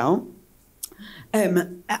would go out.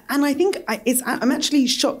 And I think I'm actually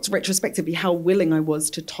shocked retrospectively how willing I was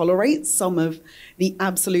to tolerate some of the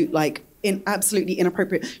absolutely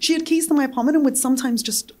inappropriate. She had keys to my apartment and would sometimes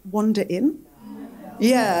just wander in.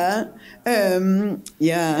 Yeah.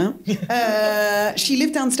 She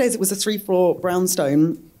lived downstairs. It was a 3-floor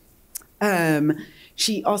brownstone.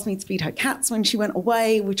 She asked me to feed her cats when she went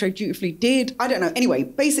away, which I dutifully did. I don't know. Anyway,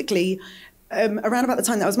 basically, around about the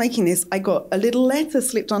time that I was making this, I got a little letter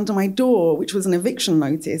slipped under my door, which was an eviction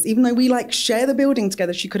notice. Even though we share the building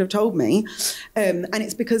together, she could have told me. And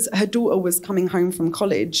it's because her daughter was coming home from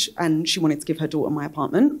college and she wanted to give her daughter my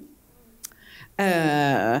apartment.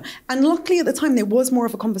 And luckily at the time, there was more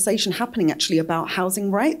of a conversation happening actually about housing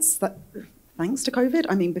rights, thanks to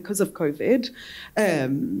COVID, because of COVID.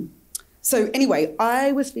 So anyway,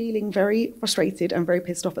 I was feeling very frustrated and very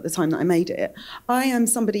pissed off at the time that I made it. I am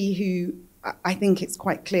somebody who, I think it's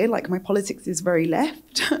quite clear, my politics is very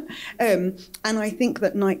left. And I think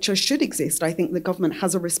that NYCHA should exist. I think the government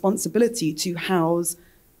has a responsibility to house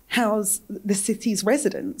the city's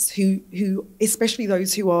residents, who especially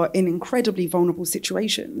those who are in incredibly vulnerable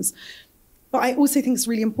situations. But I also think it's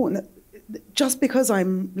really important that just because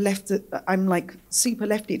I'm super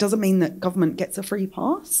lefty, it doesn't mean that government gets a free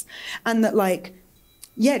pass. And that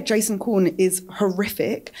Jason Corn is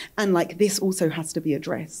horrific, and this also has to be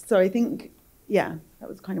addressed. So I think, that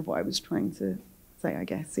was kind of what I was trying to say, I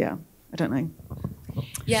guess. Yeah, I don't know.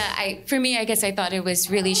 Yeah, for me, I guess I thought it was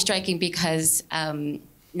really striking because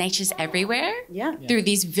NYCHA's everywhere through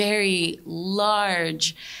these very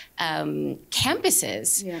large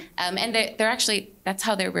campuses. Yeah. And they're actually, that's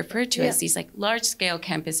how they're referred to as these large scale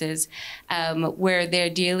campuses where they're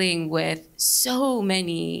dealing with so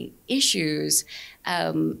many issues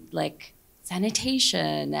like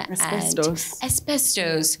sanitation,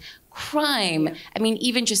 asbestos, crime.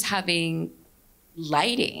 Even just having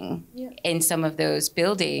lighting in some of those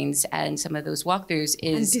buildings and some of those walkthroughs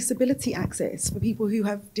and disability access for people who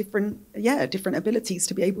have different abilities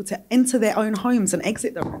to be able to enter their own homes and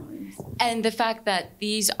exit their own homes. And the fact that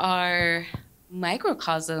these are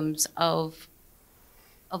microcosms of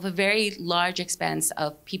a very large expanse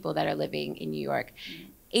of people that are living in New York.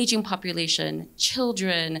 Aging population,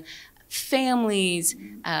 children, families,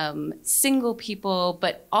 single people,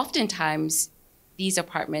 but oftentimes these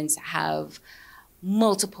apartments have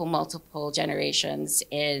multiple generations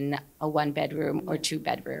in a 1-bedroom or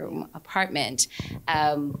 2-bedroom apartment.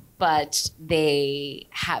 But they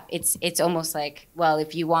have, it's almost like, well,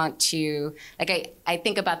 if you want to, I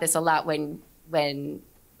think about this a lot when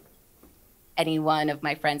any one of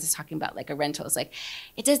my friends is talking about a rental. It's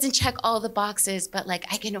it doesn't check all the boxes, but I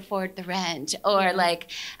can afford the rent, or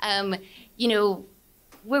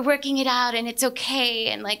we're working it out and it's okay.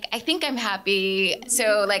 And I think I'm happy.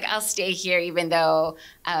 So I'll stay here even though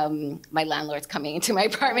my landlord's coming into my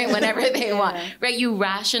apartment whenever they want, right? You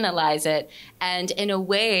rationalize it. And in a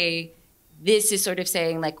way, this is sort of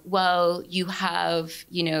saying well, you have,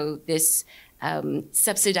 this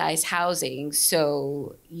subsidized housing,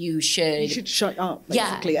 so you should shut up,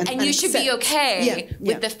 basically. Yeah, and you should be okay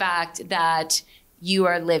with the fact that you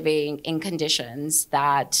are living in conditions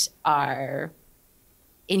that are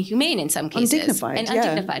inhumane in some cases.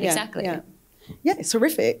 Undignified, exactly. Yeah, it's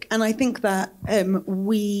horrific. And I think that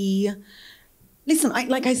Listen,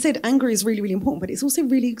 like I said, anger is really, really important, but it's also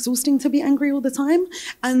really exhausting to be angry all the time.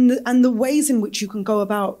 And the ways in which you can go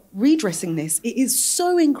about redressing this, it is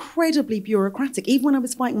so incredibly bureaucratic. Even when I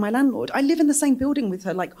was fighting my landlord, I live in the same building with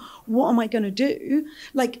her. Like, what am I going to do?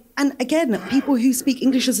 Like, and again, people who speak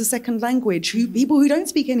English as a second language, people who don't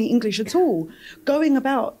speak any English at all, going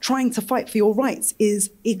about trying to fight for your rights is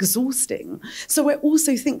exhausting. So I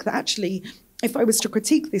also think that actually, if I was to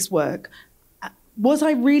critique this work, was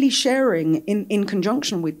I really sharing in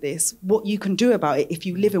conjunction with this what you can do about it if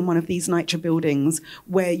you live in one of these NYCHA buildings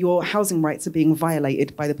where your housing rights are being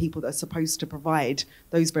violated by the people that are supposed to provide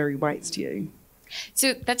those very rights to you?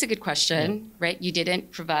 So that's a good question, right? You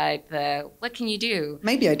didn't provide what can you do?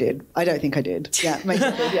 Maybe I did. I don't think I did. Yeah, maybe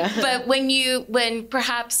I did, yeah. But when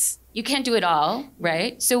perhaps you can't do it all,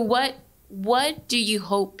 right? So what do you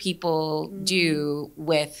hope people do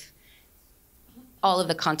with all of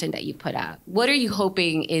the content that you put out? What are you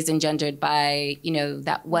hoping is engendered by,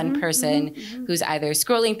 that one person who's either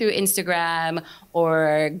scrolling through Instagram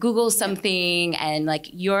or Google something and like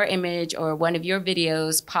your image or one of your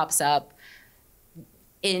videos pops up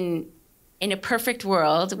in a perfect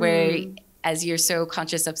world where, as you're so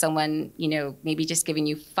conscious of someone, maybe just giving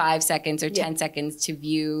you 5 seconds or 10 seconds to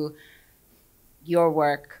view your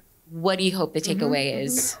work, what do you hope the takeaway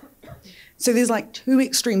is? So there's like two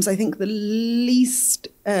extremes. I think the least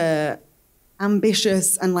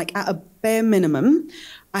ambitious and like at a bare minimum,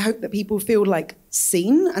 I hope that people feel like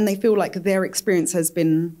seen and they feel like their experience has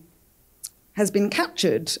been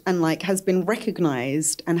captured and like has been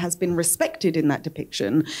recognized and has been respected in that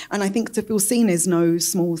depiction. And I think to feel seen is no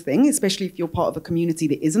small thing, especially if you're part of a community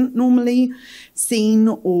that isn't normally seen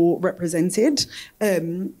or represented.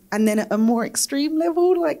 And then at a more extreme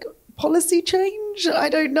level, like policy change, I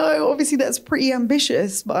don't know. Obviously that's pretty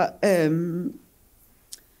ambitious, but I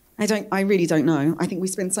really don't know. I think we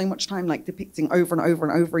spend so much time like depicting over and over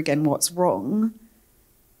and over again what's wrong.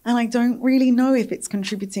 And I don't really know if it's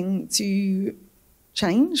contributing to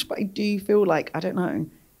change, but I do feel like, I don't know.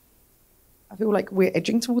 I feel like we're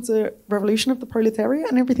edging towards a revolution of the proletariat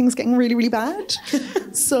and everything's getting really, really bad.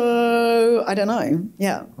 So I don't know.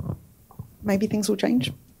 Yeah. Maybe things will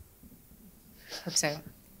change. Hope so.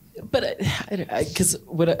 But because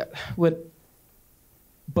what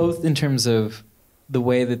both in terms of the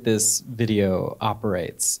way that this video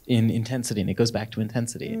operates in intensity, and it goes back to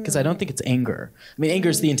intensity, because I don't think it's anger. I mean, anger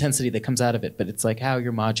is the intensity that comes out of it, but it's like how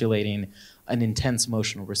you're modulating an intense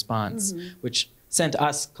emotional response, which sent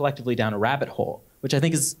us collectively down a rabbit hole, which I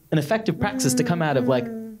think is an effective praxis to come out of like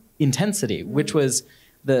intensity, which was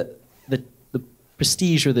the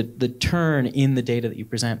prestige or the turn in the data that you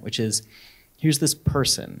present, which is, here's this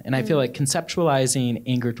person. And I feel like conceptualizing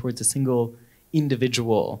anger towards a single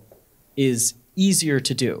individual is easier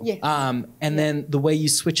to do. Yes. And then the way you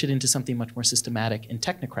switch it into something much more systematic and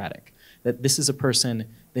technocratic, that this is a person,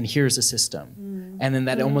 then here's a system. And then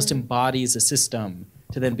that almost embodies a system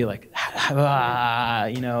to then be like,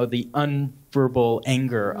 the unverbal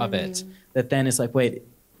anger of it, that then is like, wait.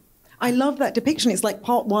 I love that depiction. It's like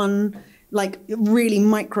part one, like really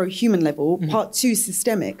micro human level, part two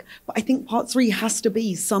systemic. But I think part three has to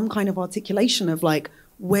be some kind of articulation of like,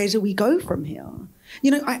 where do we go from here?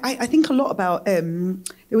 I think a lot about, there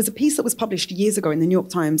was a piece that was published years ago in the New York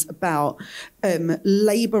Times about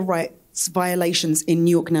labor rights violations in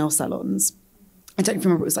New York nail salons. I don't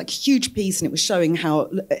remember, it was like a huge piece and it was showing how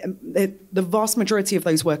the vast majority of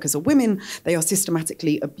those workers are women. They are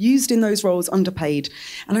systematically abused in those roles, underpaid.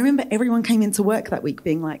 And I remember everyone came into work that week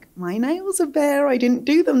being like, my nails are bare, I didn't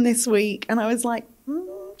do them this week. And I was like,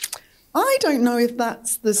 I don't know if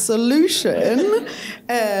that's the solution.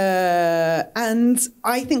 And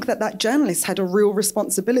I think that journalist had a real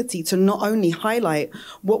responsibility to not only highlight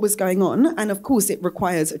what was going on, and of course it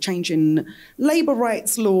requires a change in labor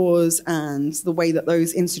rights laws and the way that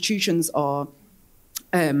those institutions are,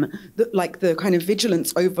 like the kind of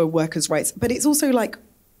vigilance over workers' rights. But it's also like,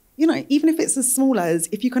 even if it's as small as,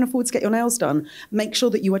 if you can afford to get your nails done, make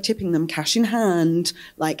sure that you are tipping them cash in hand,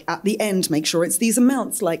 like at the end, make sure it's these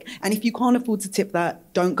amounts, like, and if you can't afford to tip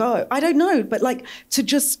that, don't go. I don't know, but like to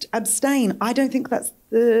just abstain, I don't think that's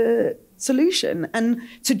the solution. And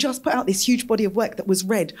to just put out this huge body of work that was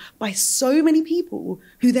read by so many people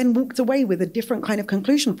who then walked away with a different kind of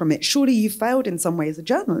conclusion from it, surely you failed in some way as a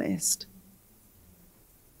journalist.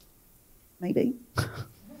 Maybe.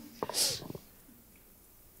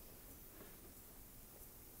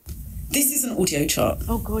 This is an audio chart.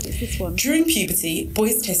 Oh God, it's this one. During puberty,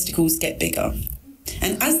 boys' testicles get bigger.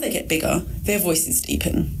 And as they get bigger, their voices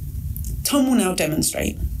deepen. Tom will now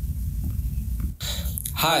demonstrate.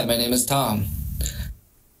 Hi, my name is Tom.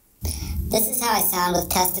 This is how I sound with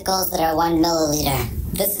testicles that are 1 milliliter.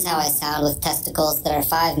 This is how I sound with testicles that are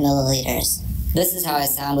 5 milliliters. This is how I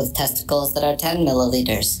sound with testicles that are 10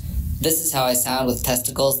 milliliters. This is how I sound with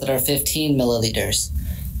testicles that are 15 milliliters.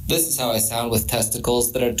 This is how I sound with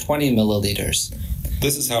testicles that are 20 milliliters.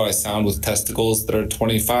 This is how I sound with testicles that are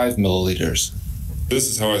 25 milliliters. This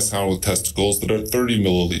is how I sound with testicles that are 30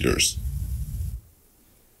 milliliters.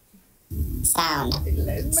 Sound.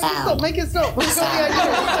 Make it stop.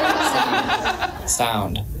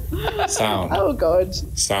 Sound. Sound. Oh, God.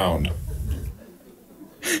 Sound.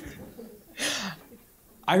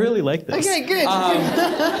 I really like this. Okay, good.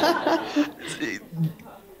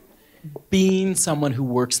 Being someone who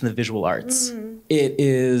works in the visual arts, it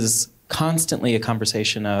is constantly a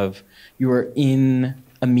conversation of you are in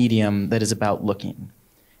a medium that is about looking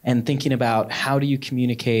and thinking about how do you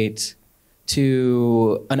communicate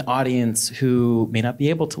to an audience who may not be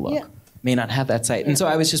able to look, may not have that sight. And so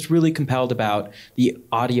I was just really compelled about the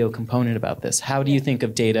audio component about this. How do you think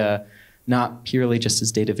of data not purely just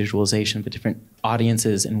as data visualization, but different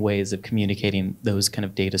audiences and ways of communicating those kind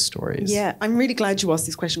of data stories? Yeah, I'm really glad you asked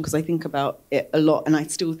this question because I think about it a lot and I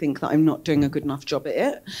still think that I'm not doing a good enough job at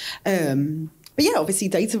it. But yeah, obviously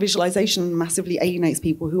data visualization massively alienates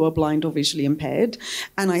people who are blind or visually impaired.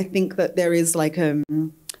 And I think that there is like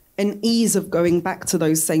an ease of going back to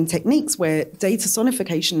those same techniques where data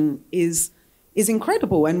sonification is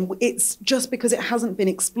incredible. And it's just because it hasn't been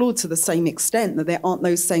explored to the same extent that there aren't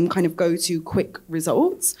those same kind of go-to quick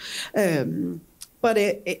results. But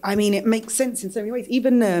it makes sense in so many ways.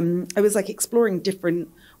 Even I was like exploring different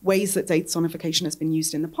ways that data sonification has been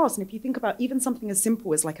used in the past. And if you think about even something as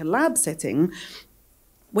simple as like a lab setting,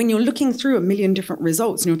 when you're looking through a million different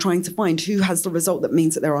results and you're trying to find who has the result that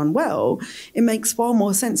means that they're unwell, it makes far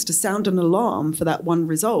more sense to sound an alarm for that one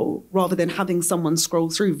result rather than having someone scroll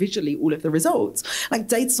through visually all of the results. Like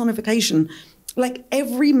data sonification, like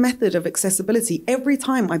every method of accessibility, every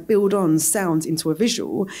time I build on sound into a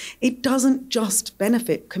visual, it doesn't just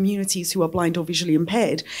benefit communities who are blind or visually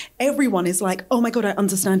impaired. Everyone is like, oh my God, I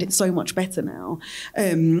understand it so much better now.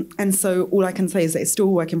 And so all I can say is that it's still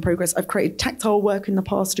a work in progress. I've created tactile work in the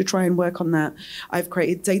past to try and work on that. I've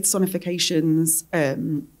created data sonifications.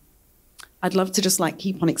 I'd love to just like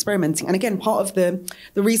keep on experimenting. And again, part of the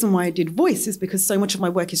reason why I did voice is because so much of my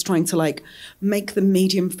work is trying to like make the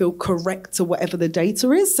medium feel correct to whatever the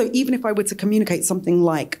data is. So even if I were to communicate something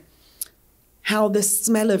like how the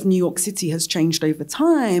smell of New York City has changed over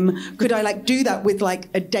time, could I like do that with like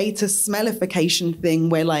a data smellification thing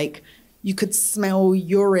where like you could smell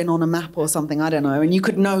urine on a map or something, I don't know, and you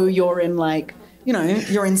could know you're in like, you know,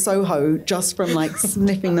 you're in Soho just from like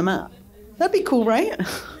sniffing the map. That'd be cool, right?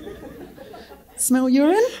 Smell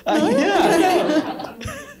urine? No? Yeah.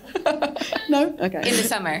 No? Okay. In the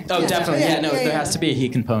summer. Oh, definitely. There has to be a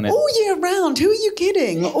heat component. All year round. Who are you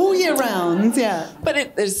kidding? All year round, yeah. But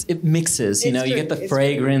it mixes, you know, you get the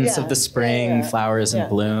fragrance of the spring, flowers in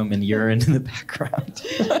bloom, and urine in the background.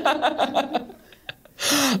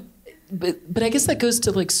 But I guess that goes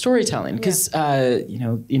to like storytelling because, you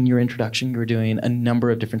know, in your introduction, you were doing a number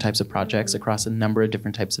of different types of projects across a number of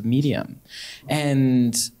different types of medium.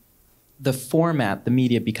 And the format, the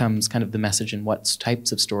media becomes kind of the message in what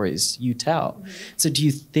types of stories you tell. Mm-hmm. So do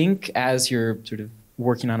you think as you're sort of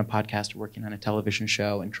working on a podcast or working on a television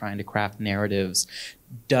show and trying to craft narratives,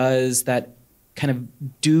 does that kind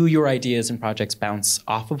of do your ideas and projects bounce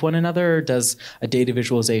off of one another? Or does a data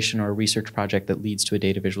visualization or a research project that leads to a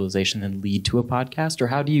data visualization then lead to a podcast? Or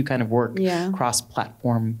how do you kind of work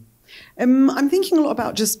cross-platform? I'm thinking a lot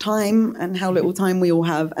about just time and how little time we all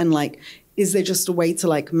have and like, is there just a way to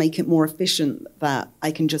like make it more efficient that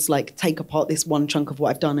I can just like take apart this one chunk of what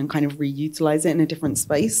I've done and kind of reutilize it in a different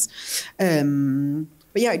space?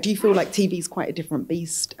 But yeah, I do feel like TV is quite a different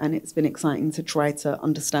beast and it's been exciting to try to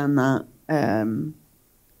understand that.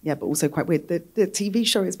 Yeah, but also quite weird. The TV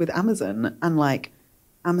show is with Amazon and like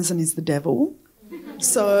Amazon is the devil.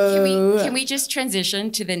 So can we just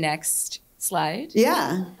transition to the next slide?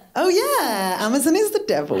 Yeah. Oh yeah, Amazon is the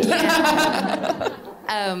devil. Yeah.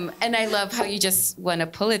 And I love how you just won a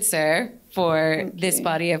Pulitzer for this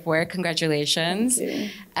body of work. Congratulations.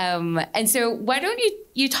 Thank you. And so why don't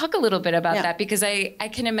you talk a little bit about that? Because I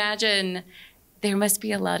can imagine there must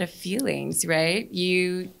be a lot of feelings, right?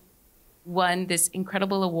 You won this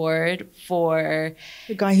incredible award for...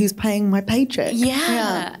 the guy who's paying my paycheck.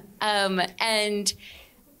 Yeah. And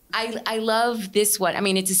I love this one. I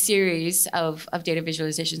mean, it's a series of data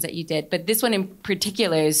visualizations that you did, but this one in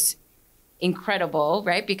particular is incredible,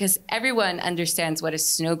 right? Because everyone understands what a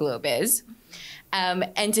snow globe is.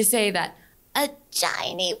 And to say that a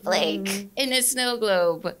tiny flake in a snow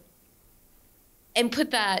globe and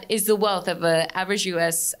put that is the wealth of an average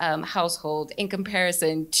U.S. Household in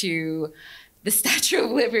comparison to the Statue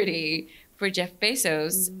of Liberty for Jeff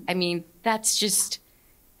Bezos. I mean, that's just,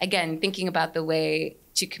 again, thinking about the way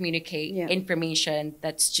to communicate information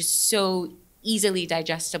that's just so easily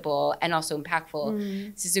digestible and also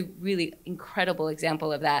impactful. This is a really incredible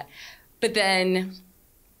example of that. But then,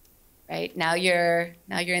 right, now you're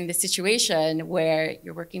in this situation where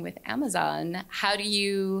you're working with Amazon. How do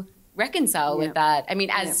you reconcile with that? I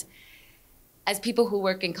mean, as people who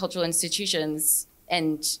work in cultural institutions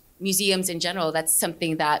and museums in general, that's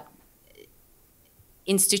something that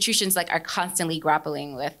institutions like are constantly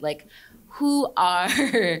grappling with. Like, who are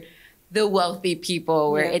the wealthy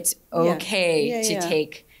people where it's okay to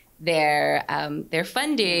take their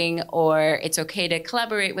funding, or it's okay to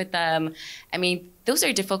collaborate with them? I mean, those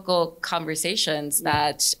are difficult conversations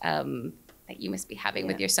that you must be having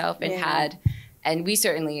with yourself and had, and we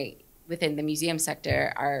certainly within the museum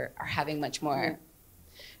sector are having much more.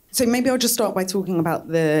 So maybe I'll just start by talking about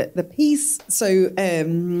the piece. So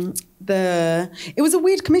it was a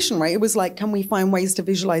weird commission, right? It was like, can we find ways to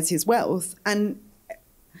visualize his wealth? And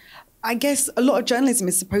I guess a lot of journalism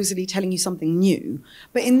is supposedly telling you something new.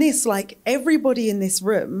 But in this, like, everybody in this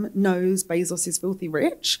room knows Bezos is filthy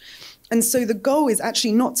rich. And so the goal is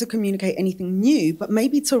actually not to communicate anything new, but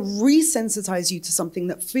maybe to resensitize you to something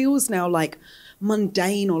that feels now like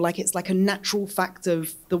mundane, or like it's like a natural fact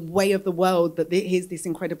of the way of the world that here's this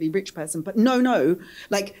incredibly rich person. But no,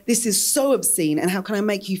 like, this is so obscene, and how can I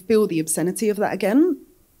make you feel the obscenity of that again?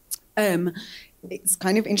 It's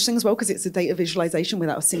kind of interesting as well because it's a data visualization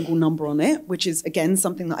without a single number on it, which is, again,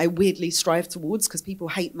 something that I weirdly strive towards because people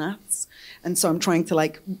hate maths. And so I'm trying to,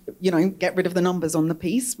 like, get rid of the numbers on the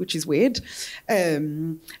piece, which is weird.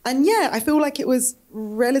 And yeah, I feel like it was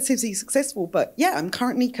relatively successful. But yeah, I'm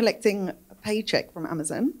currently collecting a paycheck from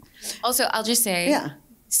Amazon. Also, I'll just say,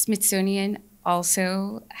 Smithsonian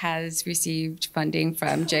also has received funding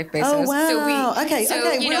from Jeff Bezos. Oh, wow. So okay,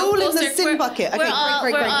 we're all in the sin bucket. Okay, great.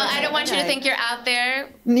 I don't want you to think you're out there.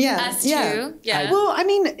 Us too. Yeah. Well, I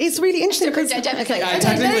mean, it's really interesting because... I technically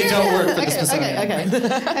don't work for the Smithsonian.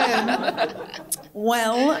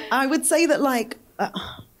 Well, I would say that, like,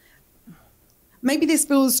 maybe this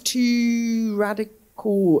feels too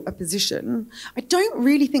radical a position. I don't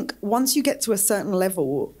really think once you get to a certain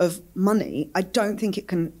level of money, I don't think it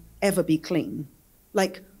can ever be clean.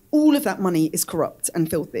 Like, all of that money is corrupt and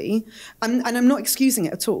filthy, and I'm not excusing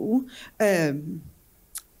it at all. I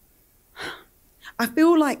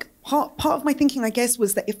feel like part of my thinking, I guess,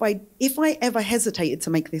 was that if I ever hesitated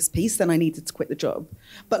to make this piece, then I needed to quit the job.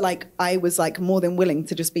 But like, I was like more than willing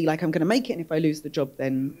to just be like, I'm going to make it, and if I lose the job,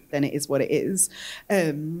 then it is what it is.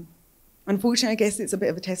 Unfortunately, I guess it's a bit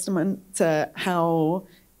of a testament to how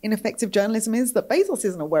ineffective journalism is that Bezos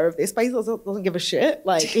isn't aware of this. Bezos doesn't give a shit.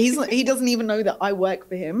 Like, he doesn't even know that I work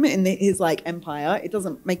for him in his like empire. It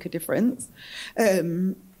doesn't make a difference.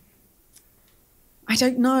 I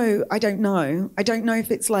don't know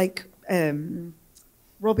if it's like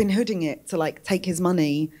Robin Hooding it to like take his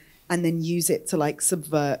money and then use it to like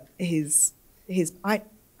subvert his I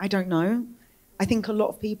don't know. I think a lot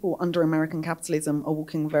of people under American capitalism are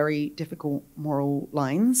walking very difficult moral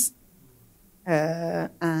lines.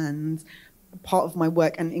 And part of my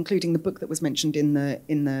work, and including the book that was mentioned in the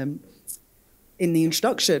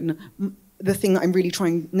introduction, the thing that I'm really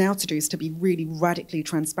trying now to do is to be really radically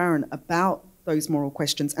transparent about those moral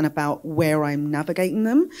questions and about where I'm navigating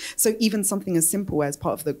them. So even something as simple as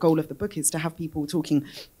part of the goal of the book is to have people talking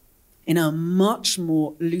in a much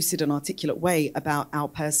more lucid and articulate way about our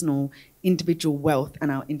personal individual wealth and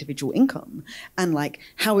our individual income, and like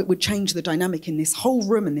how it would change the dynamic in this whole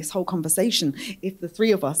room and this whole conversation if the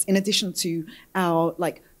three of us, in addition to our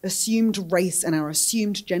like assumed race and our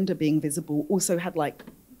assumed gender being visible, also had like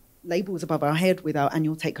labels above our head with our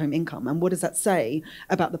annual take-home income. And what does that say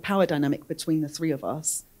about the power dynamic between the three of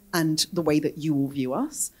us and the way that you all view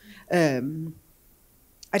us? I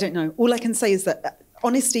don't know. All I can say is that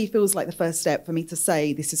honesty feels like the first step for me to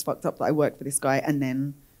say this is fucked up that I work for this guy, and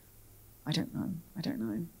then I don't know.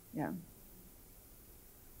 Yeah.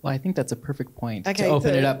 Well, I think that's a perfect point to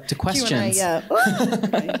open it up to questions. Q&A,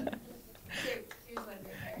 okay.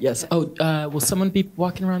 Yes. Oh, will someone be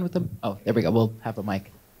walking around with them? Oh, there we go. We'll have a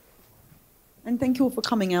mic. And thank you all for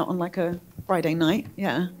coming out on like a Friday night.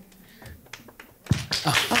 Yeah.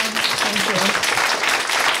 Thank you.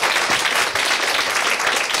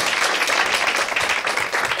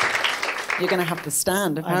 You're going to have to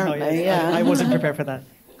stand, apparently. I wasn't prepared for that.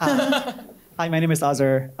 Hi, my name is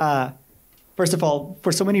Azur. First of all,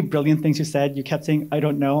 for so many brilliant things you said, you kept saying, I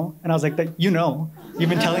don't know. And I was like, you've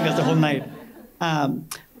been telling us the whole night.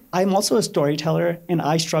 I'm also a storyteller, and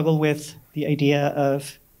I struggle with the idea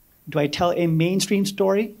of, do I tell a mainstream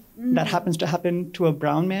story that happens to happen to a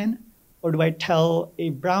brown man, or do I tell a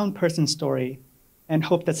brown person's story and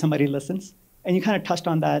hope that somebody listens? And you kind of touched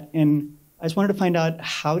on that, and I just wanted to find out,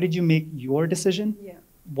 how did you make your decision? Yeah.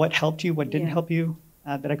 What helped you? What didn't help you?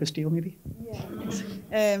 That I could steal, maybe? Yeah.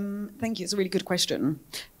 Thank you. It's a really good question.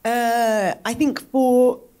 I think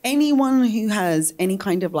for anyone who has any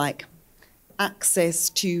kind of like access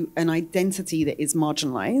to an identity that is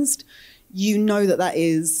marginalized, you know that that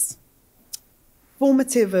is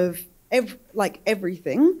formative of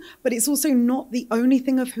everything, but it's also not the only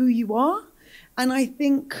thing of who you are. And I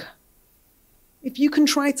think if you can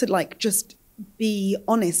try to like just be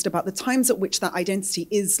honest about the times at which that identity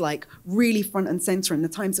is like really front and center and the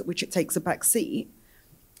times at which it takes a back seat,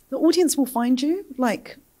 the audience will find you.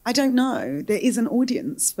 Like, I don't know, there is an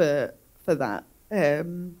audience for that.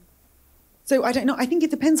 So I don't know. I think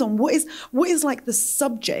it depends on what is like the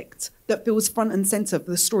subject that feels front and center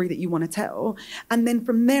for the story that you want to tell. And then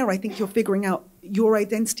from there, I think you're figuring out your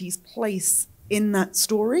identity's place in that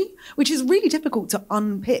story, which is really difficult to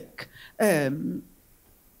unpick.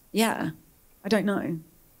 Yeah, I don't know.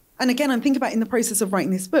 And again, I'm thinking about in the process of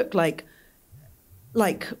writing this book, like,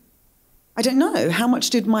 I don't know, how much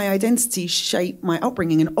did my identity shape my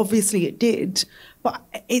upbringing? And obviously it did, but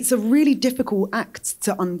it's a really difficult act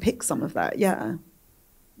to unpick some of that, yeah.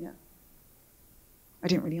 Yeah. I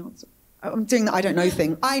didn't really answer. I'm doing the I don't know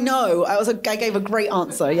thing. I know, I gave a great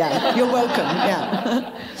answer, yeah. You're welcome,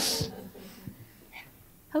 yeah.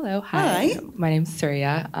 Hello, hi. Hi. My name's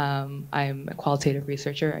Surya. I'm a qualitative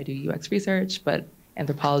researcher. I do UX research, but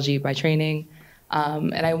anthropology by training.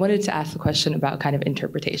 And I wanted to ask a question about kind of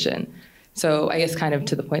interpretation. So I guess kind of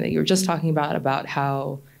to the point that you were just talking about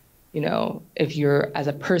how, you know, if you're as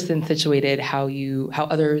a person situated, how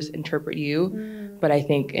others interpret you. But I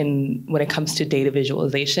think when it comes to data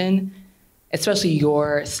visualization, especially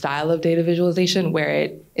your style of data visualization, where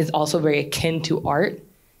it is also very akin to art.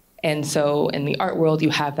 And so in the art world,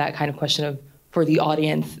 you have that kind of question of, for the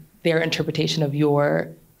audience, their interpretation of your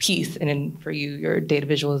piece, and then for you, your data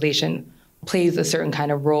visualization plays a certain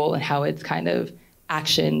kind of role in how it's kind of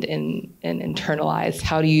actioned and internalized.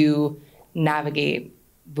 How do you navigate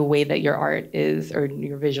the way that your art is, or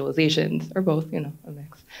your visualizations, or both, you know, a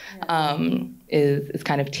mix, is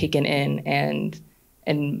kind of taken in and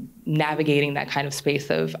navigating that kind of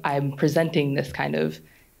space of, I'm presenting this kind of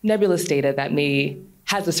nebulous data that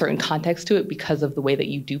has a certain context to it because of the way that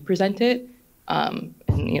you do present it. And,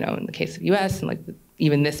 you know, in the case of US, and like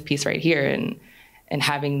even this piece right here, and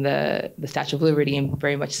having the Statue of Liberty and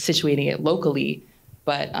very much situating it locally,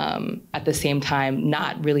 but at the same time,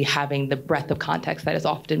 not really having the breadth of context that is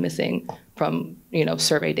often missing from, you know,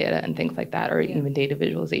 survey data and things like that, or even data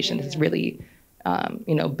visualization is really,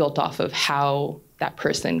 you know, built off of how that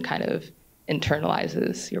person kind of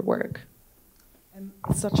internalizes your work.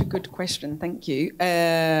 Such a good question, thank you.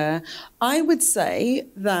 I would say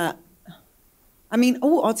that, I mean,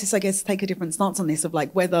 all artists, I guess, take a different stance on this of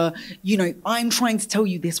like whether, you know, I'm trying to tell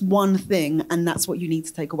you this one thing and that's what you need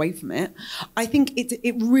to take away from it. I think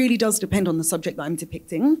it really does depend on the subject that I'm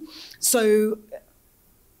depicting. So,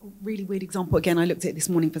 really weird example, again, I looked at it this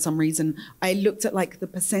morning for some reason. I looked at like the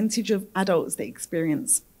percentage of adults that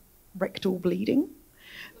experience rectal bleeding.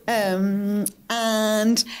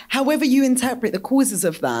 And however you interpret the causes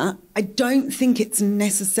of that, I don't think it's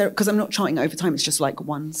necessary, because I'm not charting it over time, it's just like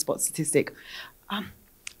one spot statistic.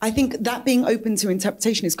 I think that being open to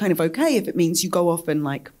interpretation is kind of okay if it means you go off and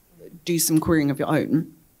like do some querying of your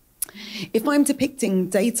own. If I'm depicting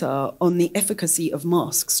data on the efficacy of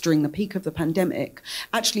masks during the peak of the pandemic,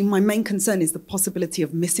 actually my main concern is the possibility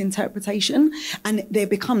of misinterpretation, and there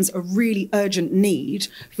becomes a really urgent need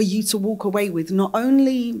for you to walk away with not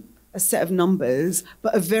only a set of numbers,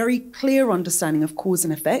 but a very clear understanding of cause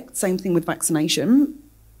and effect. Same thing with vaccination.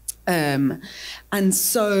 And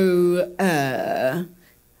so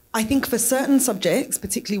I think for certain subjects,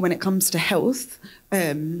 particularly when it comes to health,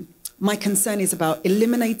 my concern is about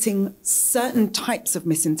eliminating certain types of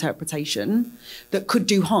misinterpretation that could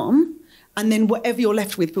do harm. And then whatever you're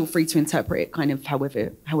left with, feel free to interpret it kind of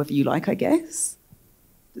however you like, I guess.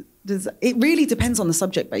 It really depends on the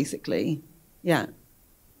subject, basically. Yeah.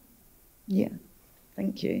 Yeah.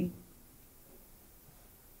 Thank you.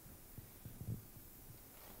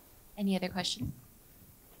 Any other questions?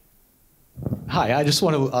 Hi, I just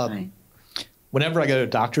want to, whenever I go to a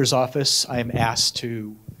doctor's office, I am asked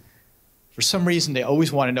to, for some reason, they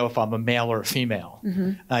always want to know if I'm a male or a female.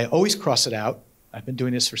 Mm-hmm. I always cross it out. I've been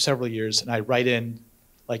doing this for several years, and I write in,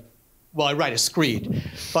 like, well, I write a screed.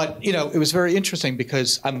 But, you know, it was very interesting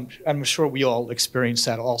because I'm sure we all experienced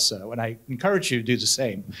that also, and I encourage you to do the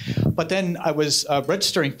same. But then I was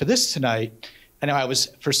registering for this tonight, and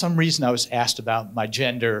for some reason, I was asked about my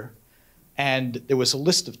gender, and there was a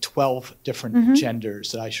list of 12 different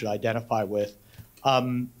genders that I should identify with,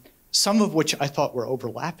 some of which I thought were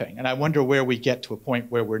overlapping. And I wonder where we get to a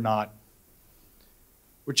point where we're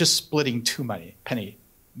just splitting too many, Penny.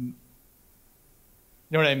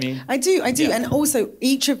 You know what I mean? I do. Yeah. And also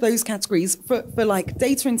each of those categories for like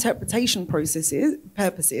data interpretation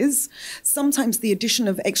purposes, sometimes the addition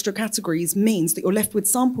of extra categories means that you're left with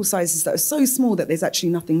sample sizes that are so small that there's actually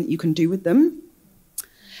nothing that you can do with them.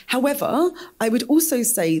 However, I would also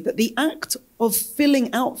say that the act of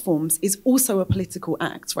filling out forms is also a political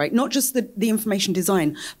act, right? Not just the information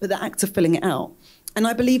design, but the act of filling it out. And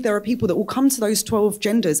I believe there are people that will come to those 12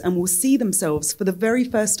 genders and will see themselves for the very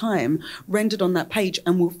first time rendered on that page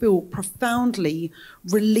and will feel profoundly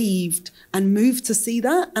relieved and moved to see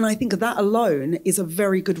that. And I think that alone is a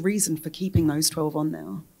very good reason for keeping those 12 on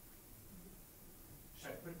there.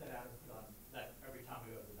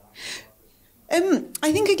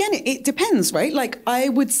 I think, again, it depends, right? Like, I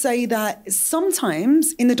would say that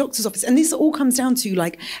sometimes in the doctor's office, and this all comes down to,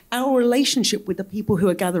 like, our relationship with the people who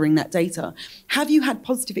are gathering that data. Have you had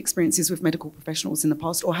positive experiences with medical professionals in the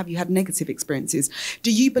past, or have you had negative experiences?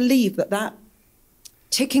 Do you believe that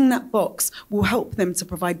ticking that box will help them to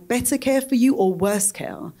provide better care for you or worse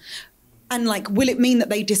care? And like, will it mean that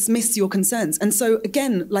they dismiss your concerns? And so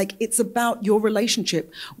again, like, it's about your relationship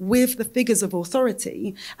with the figures of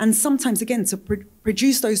authority. And sometimes, again, to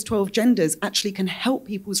produce those 12 genders actually can help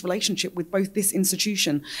people's relationship with both this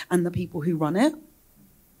institution and the people who run it.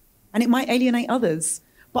 And it might alienate others.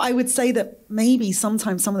 But I would say that maybe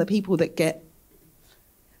sometimes some of the people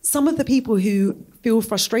who feel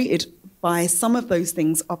frustrated by some of those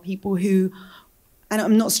things are people who, and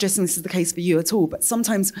I'm not suggesting this is the case for you at all, but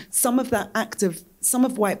sometimes some of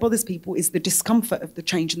why it bothers people is the discomfort of the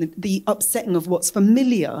change and the upsetting of what's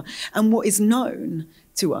familiar and what is known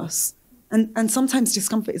to us. And sometimes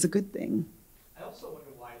discomfort is a good thing. I also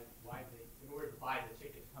wonder why in order to buy the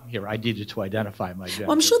ticket to come here, I needed to identify my gender.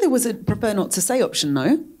 Well, I'm sure there was a prefer not to say option,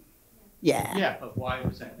 no? Yeah. Yeah, but why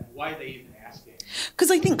was that? Why are they even asking?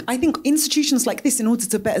 Because I think institutions like this, in order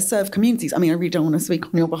to better serve communities, I mean, I really don't want to speak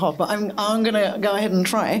on your behalf, but I'm going to go ahead and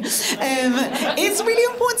try. It's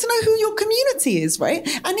really important to know who your community is, right?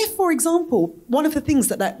 And if, for example, one of the things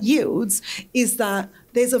that yields is that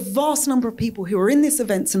there's a vast number of people who are in this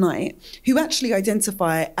event tonight who actually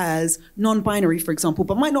identify as non-binary, for example,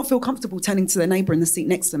 but might not feel comfortable turning to their neighbour in the seat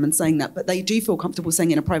next to them and saying that, but they do feel comfortable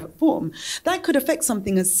saying in a private forum. That could affect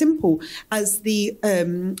something as simple as the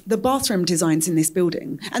bathroom designs in this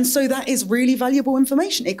building. And so that is really valuable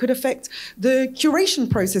information. It could affect the curation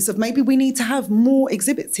process of maybe we need to have more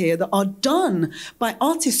exhibits here that are done by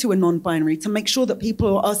artists who are non-binary to make sure that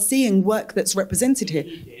people are seeing work that's represented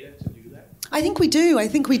here. I think we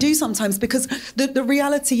do sometimes, because the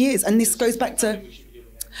reality is, and this goes back to,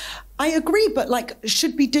 I agree, but like,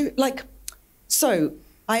 should we do, like, so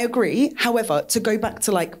I agree. However, to go back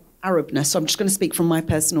to like Arabness, so I'm just going to speak from my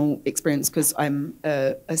personal experience because I'm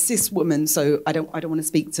a cis woman, so I don't want to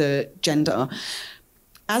speak to gender.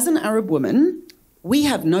 As an Arab woman, we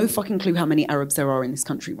have no fucking clue how many Arabs there are in this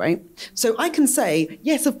country, right? So I can say,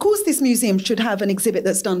 yes, of course this museum should have an exhibit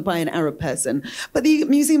that's done by an Arab person. But the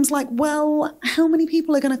museum's like, well, how many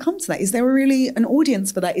people are going to come to that? Is there really an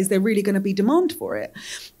audience for that? Is there really going to be demand for it?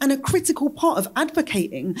 And a critical part of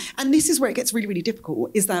advocating, and this is where it gets really, really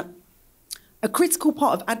difficult, is that a critical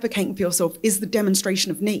part of advocating for yourself is the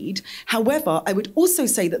demonstration of need. However, I would also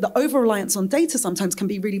say that the over-reliance on data sometimes can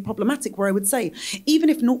be really problematic, where I would say, even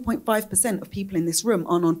if 0.5% of people in this room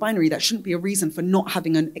are non-binary, that shouldn't be a reason for not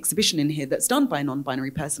having an exhibition in here that's done by a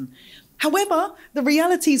non-binary person. However, the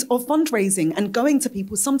realities of fundraising and going to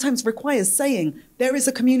people sometimes requires saying, there is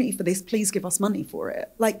a community for this, please give us money for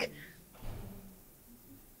it. Like,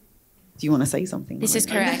 do you want to say something? This is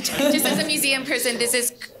correct. Just as a museum person, this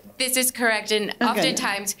is correct, and okay.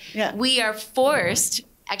 Oftentimes we are forced.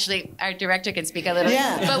 Actually, our director can speak a little.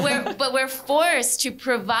 Yeah. But we're forced to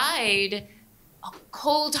provide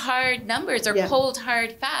cold hard numbers or cold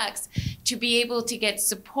hard facts to be able to get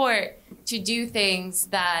support to do things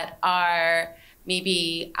that are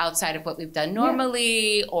maybe outside of what we've done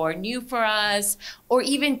normally or new for us, or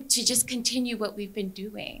even to just continue what we've been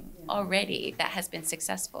doing already that has been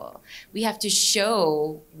successful. We have to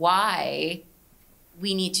show why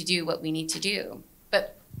we need to do what we need to do.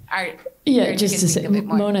 But just to say,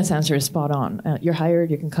 Mona's answer is spot on. You're hired,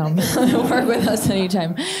 you can come work with us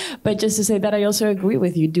anytime. But just to say that I also agree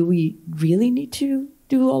with you. Do we really need to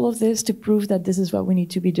do all of this to prove that this is what we need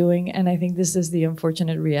to be doing. And I think this is the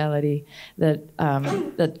unfortunate reality that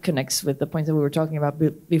that connects with the points that we were talking about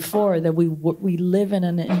before, that we live in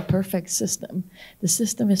an imperfect system. The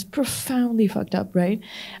system is profoundly fucked up, right?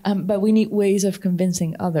 But we need ways of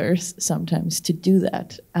convincing others sometimes to do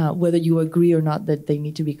that, whether you agree or not that they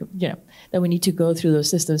need to be, that we need to go through those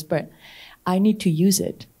systems. But I need to use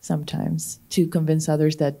it sometimes to convince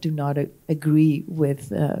others that do not agree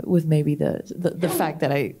with maybe the fact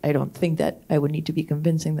that I don't think that I would need to be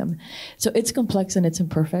convincing them. So it's complex and it's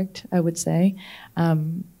imperfect, I would say.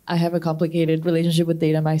 I have a complicated relationship with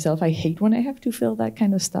data myself. I hate when I have to fill that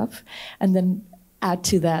kind of stuff. And then add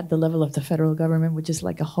to that the level of the federal government, which is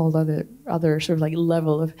like a whole other sort of like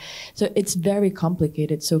level of, so it's very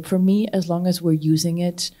complicated. So for me, as long as we're using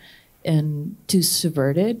it and to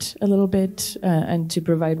subvert it a little bit and to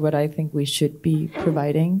provide what I think we should be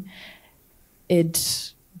providing,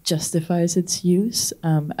 it justifies its use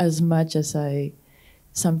as much as I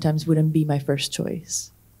sometimes wouldn't be my first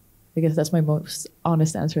choice. I guess that's my most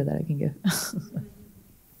honest answer that I can give.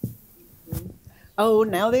 Oh,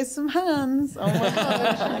 now there's some hands. Oh my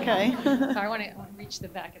gosh. Okay. So I want to reach the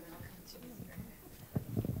back and then I'll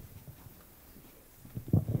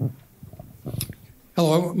come to you.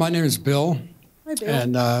 Hello, my name is Bill. Hi, Bill.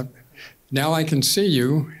 And now I can see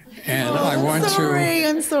you. And I want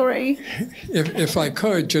I'm sorry. if I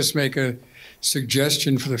could, just make a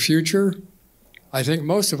suggestion for the future. I think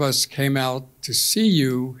most of us came out to see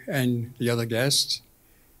you and the other guests,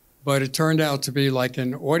 but it turned out to be like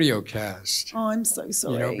an audio cast. Oh, I'm so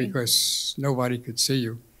sorry. Because nobody could see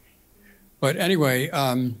you. But anyway,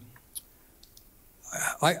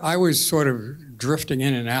 I was sort of drifting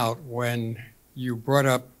in and out when you brought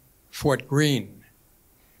up Fort Greene.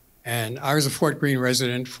 And I was a Fort Greene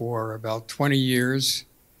resident for about 20 years.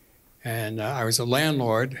 And I was a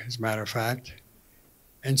landlord, as a matter of fact.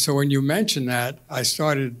 And so when you mentioned that, I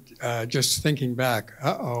started just thinking back,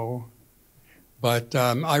 But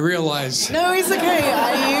I realized... No, it's okay.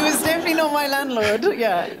 He was definitely not my landlord.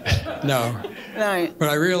 Yeah. No. No. But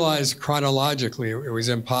I realized chronologically it was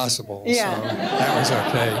impossible. Yeah. So that was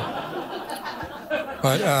okay.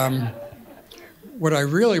 But what I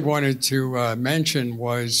really wanted to mention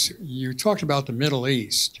was you talked about the Middle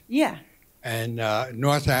East. Yeah. And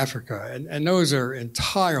North Africa. And those are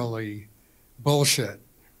entirely bullshit,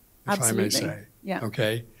 if Absolutely. I may say. Yeah.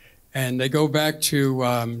 Okay. And they go back to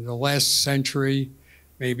the last century,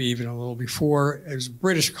 maybe even a little before. It was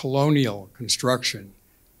British colonial construction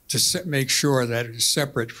to make sure that it is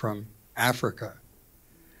separate from Africa.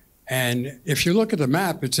 And if you look at the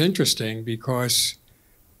map, it's interesting because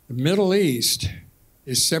the Middle East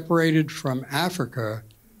is separated from Africa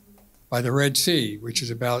by the Red Sea, which is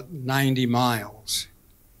about 90 miles.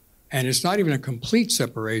 And it's not even a complete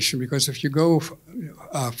separation because if you go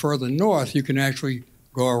further north, you can actually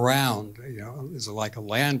go around, there's like a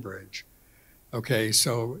land bridge. Okay,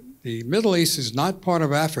 so the Middle East is not part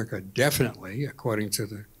of Africa, definitely, according to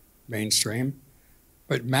the mainstream.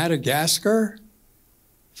 But Madagascar,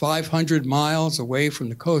 500 miles away from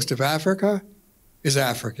the coast of Africa, is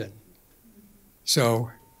African.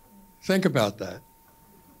 So think about that.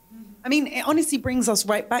 I mean, it honestly brings us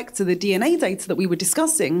right back to the DNA data that we were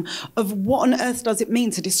discussing of what on earth does it mean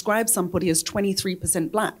to describe somebody as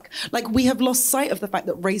 23% black? Like, we have lost sight of the fact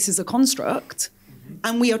that race is a construct,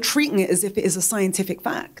 and we are treating it as if it is a scientific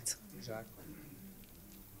fact. Exactly.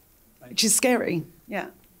 Which is scary, yeah.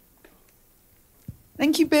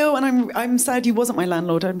 Thank you, Bill, and I'm sad you wasn't my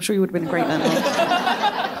landlord. I'm sure you would have been a great landlord.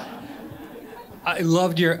 I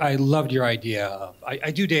loved your idea of, I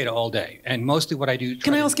do data all day, and mostly what I do...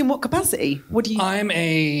 Can I ask in what capacity? What do you... I'm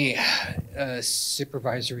a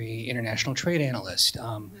supervisory international trade analyst.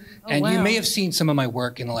 And wow. You may have seen some of my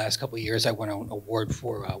work in the last couple of years. I won an award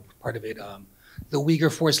for part of it, the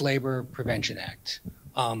Uyghur Forced Labor Prevention Act.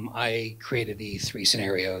 I created the 3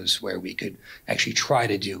 scenarios where we could actually try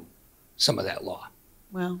to do some of that law.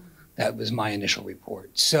 Wow. That was my initial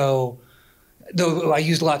report. So... though I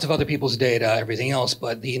used lots of other people's data, everything else,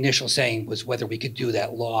 but the initial saying was whether we could do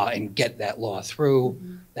that law and get that law through.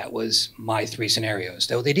 That was my 3 scenarios,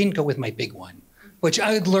 though they didn't go with my big one, which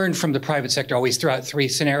I had learned from the private sector, always throw out 3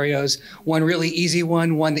 scenarios, one really easy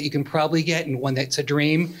one that you can probably get, and one that's a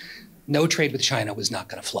dream. No trade with China was not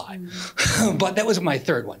gonna fly. But that was my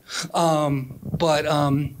 3rd one.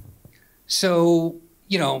 So,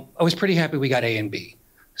 I was pretty happy we got A and B.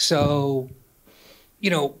 So,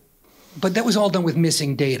 but that was all done with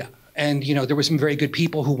missing data. And, there were some very good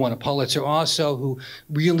people who won a Pulitzer also who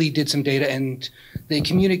really did some data, and they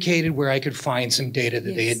communicated where I could find some data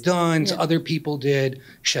that they had done. So other people did.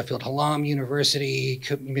 Sheffield Hallam University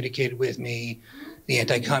communicated with me. the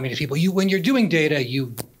anti-communist people. When you're doing data,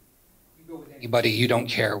 you go with anybody. You don't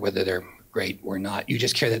care whether they're great or not. You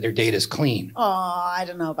just care that their data is clean. Oh, I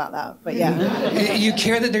don't know about that, but yeah. You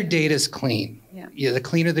care that their data is clean. Yeah. The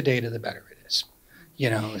cleaner the data, the better it is. You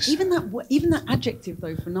know. Even that adjective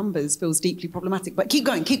though for numbers feels deeply problematic. But keep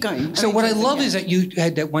going. So what I love is that you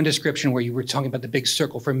had that one description where you were talking about the big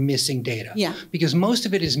circle for missing data. Yeah. Because most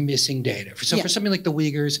of it is missing data. So for something like the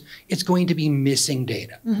Uyghurs, it's going to be missing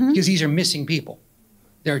data because these are missing people.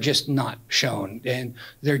 They're just not shown and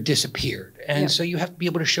they're disappeared. And so you have to be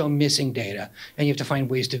able to show missing data and you have to find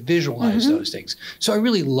ways to visualize those things. So I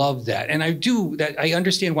really love that. And I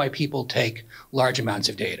understand why people take large amounts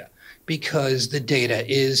of data, because the data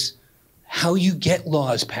is how you get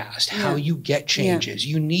laws passed, how you get changes.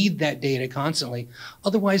 You need that data constantly.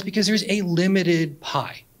 Otherwise, because there's a limited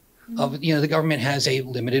pie. The government has a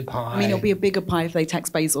limited pie. I mean, it'll be a bigger pie if they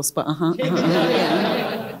tax Bezos, but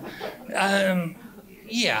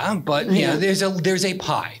there's a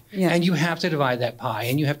pie, and you have to divide that pie,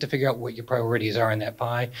 and you have to figure out what your priorities are in that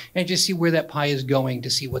pie, and just see where that pie is going to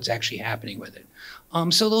see what's actually happening with it.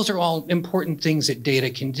 So those are all important things that data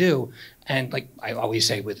can do, and like I always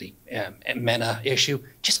say with the MENA issue,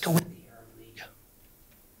 just go with the Arab League.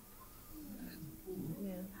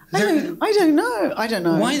 I don't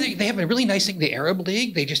know. Why they have a really nice thing, the Arab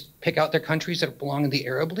League. They just pick out their countries that belong in the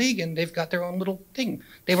Arab League, and they've got their own little thing.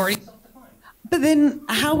 They've already. But then,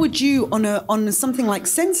 how would you, on something like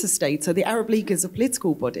census data, the Arab League is a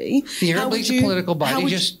political body. The Arab League is a political body.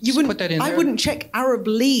 Just put that in there. I wouldn't check Arab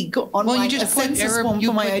League on a census form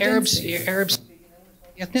for my identity. Arabs,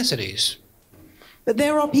 ethnicities. But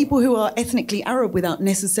there are people who are ethnically Arab without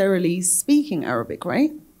necessarily speaking Arabic,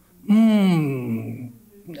 right? I mean,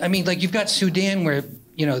 like you've got Sudan, where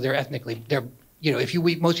they're ethnically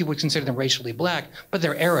most people would consider them racially black, but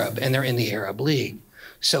they're Arab and they're in the Arab League.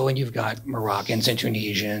 So, and you've got Moroccans and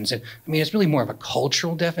Tunisians. And, I mean, it's really more of a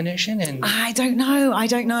cultural definition. And I don't know. I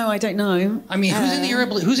mean, who's in the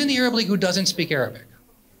Arab League? Who's in the Arab League who doesn't speak Arabic?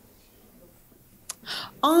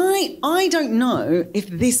 I don't know if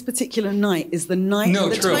this particular night is the night,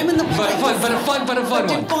 the time and the place. But a fun one.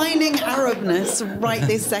 Defining Arabness right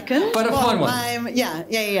this second. But a fun one.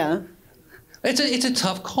 Yeah. It's a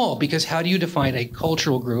tough call, because how do you define a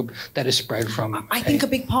cultural group that is spread from? I think a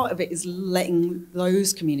big part of it is letting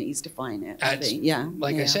those communities define it. I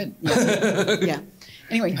said. Yeah.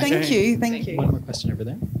 Anyway, thank you. One more question over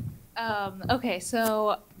there. Okay,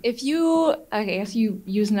 so if you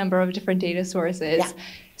use a number of different data sources,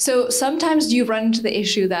 so sometimes you run into the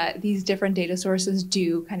issue that these different data sources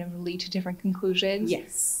do kind of lead to different conclusions.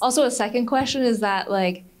 Yes. Also, a second question is that,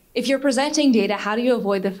 like, if you're presenting data, how do you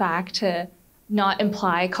avoid the fact to not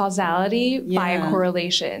imply causality by a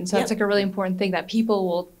correlation? So that's like a really important thing, that people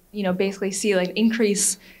will, basically see like an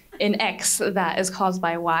increase in X that is caused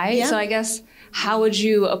by Y. Yeah. So I guess, how would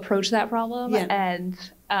you approach that problem? Yeah. And,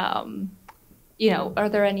 are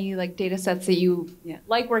there any like data sets that you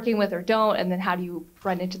like working with or don't? And then how do you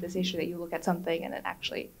run into this issue that you look at something and then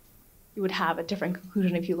actually you would have a different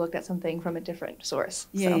conclusion if you looked at something from a different source?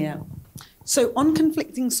 So on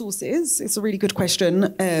conflicting sources, it's a really good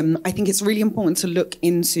question. I think it's really important to look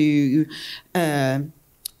into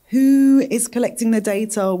who is collecting the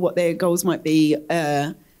data, what their goals might be.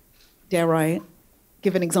 Dare I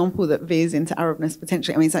give an example that veers into Arabness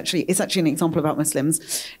potentially? I mean, it's actually an example about Muslims.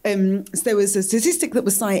 So there was a statistic that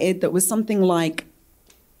was cited that was something like,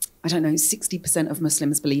 60% of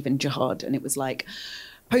Muslims believe in jihad. And it was like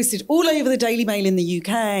posted all over the Daily Mail in the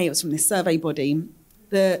UK. It was from this survey body.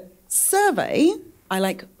 The survey,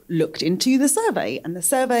 I looked into the survey, and the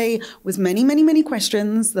survey was many, many, many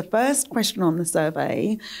questions. The first question on the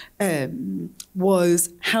survey was,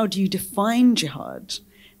 how do you define jihad?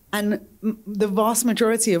 And the vast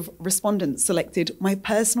majority of respondents selected my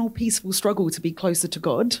personal peaceful struggle to be closer to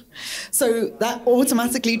God. So that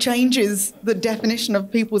automatically changes the definition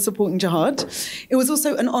of people supporting jihad. It was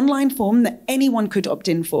also an online form that anyone could opt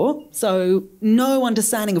in for. So no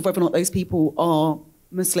understanding of whether or not those people are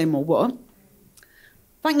Muslim or what.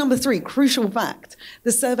 Fact number 3, crucial fact.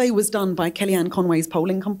 The survey was done by Kellyanne Conway's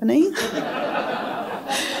polling company.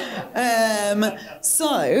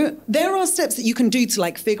 So there are steps that you can do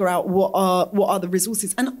to figure out what are the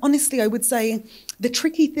resources. And honestly, I would say the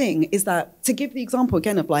tricky thing is that, to give the example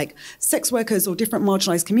again of sex workers or different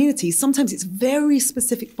marginalized communities, sometimes it's very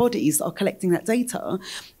specific bodies that are collecting that data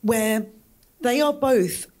where they are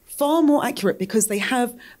both far more accurate because they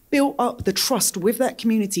have built up the trust with that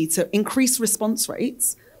community to increase response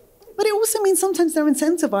rates. But it also means sometimes they're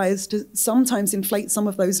incentivized to sometimes inflate some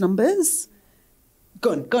of those numbers.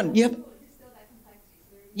 Go on. You have...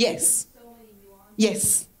 Yes.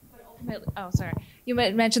 Yes. But ultimately, you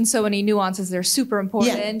mentioned so many nuances. They're super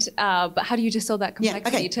important. But how do you distill that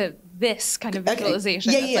complexity to this kind of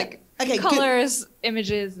visualization? It's like colors,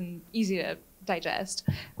 images, and easy to digest.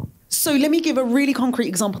 So let me give a really concrete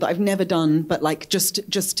example that I've never done, but like just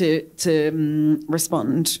to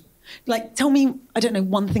respond. Like, tell me, I don't know,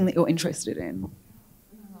 one thing that you're interested in.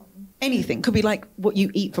 Anything. Could be like what you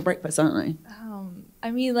eat for breakfast, I don't know. I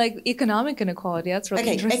mean, like economic inequality, that's really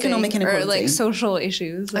interesting. Economic inequality. Or like social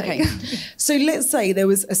issues. Okay. So let's say there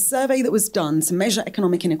was a survey that was done to measure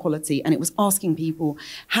economic inequality, and it was asking people,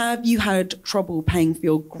 have you had trouble paying for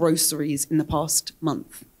your groceries in the past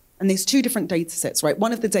month? And there's two different data sets, right?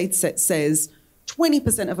 One of the data sets says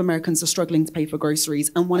 20% of Americans are struggling to pay for groceries,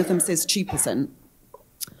 and one of them says 2%.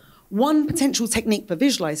 One potential technique for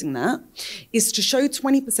visualizing that is to show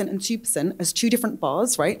 20% and 2% as two different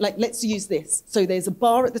bars, right? Like, let's use this. So there's a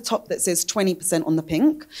bar at the top that says 20% on the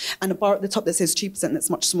pink, and a bar at the top that says 2% that's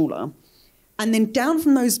much smaller. And then down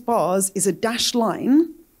from those bars is a dashed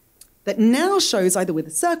line that now shows, either with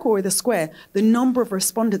a circle or with a square, the number of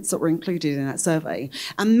respondents that were included in that survey.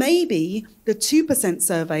 And maybe the 2%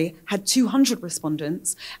 survey had 200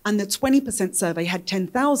 respondents and the 20% survey had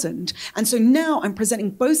 10,000. And so now I'm presenting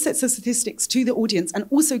both sets of statistics to the audience and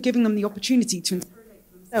also giving them the opportunity to interrogate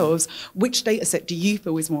themselves, which data set do you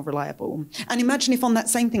feel is more reliable? And imagine if on that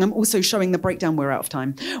same thing, I'm also showing the breakdown, we're out of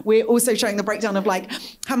time. We're also showing the breakdown of like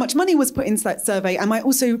how much money was put into that survey. Am I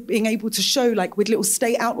also being able to show like with little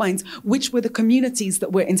state outlines, which were the communities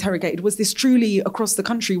that were interrogated? Was this truly across the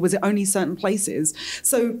country? Was it only certain places?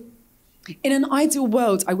 So in an ideal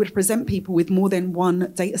world, I would present people with more than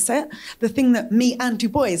one data set. The thing that me and Du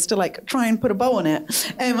Bois, to like try and put a bow on it,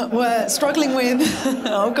 were struggling with,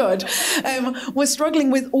 we're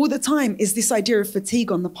struggling with all the time is this idea of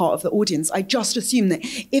fatigue on the part of the audience. I just assume that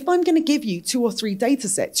if I'm going to give you 2 or 3 data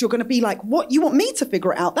sets, you're going to be like, what, you want me to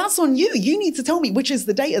figure it out? That's on you. You need to tell me which is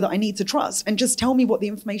the data that I need to trust and just tell me what the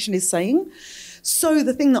information is saying. So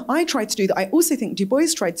the thing that I tried to do, that I also think Du Bois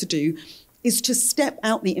tried to do, is to step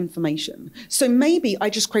out the information. So maybe I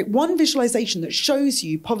just create one visualization that shows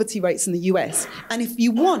you poverty rates in the US. And if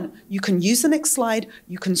you want, you can use the next slide,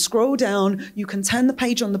 you can scroll down, you can turn the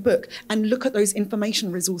page on the book and look at those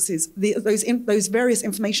information resources, those various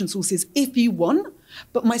information sources if you want.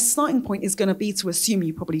 But my starting point is going to be to assume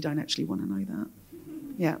you probably don't actually want to know that.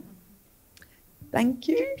 Yeah. Thank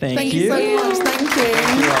you. Thank you so much. Thank you.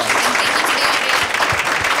 Thank you all.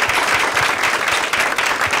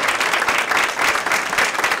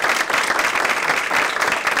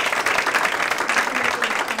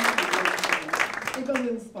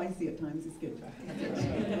 Spicy at times is good.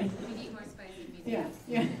 We need more spicy music.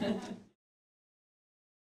 Yeah.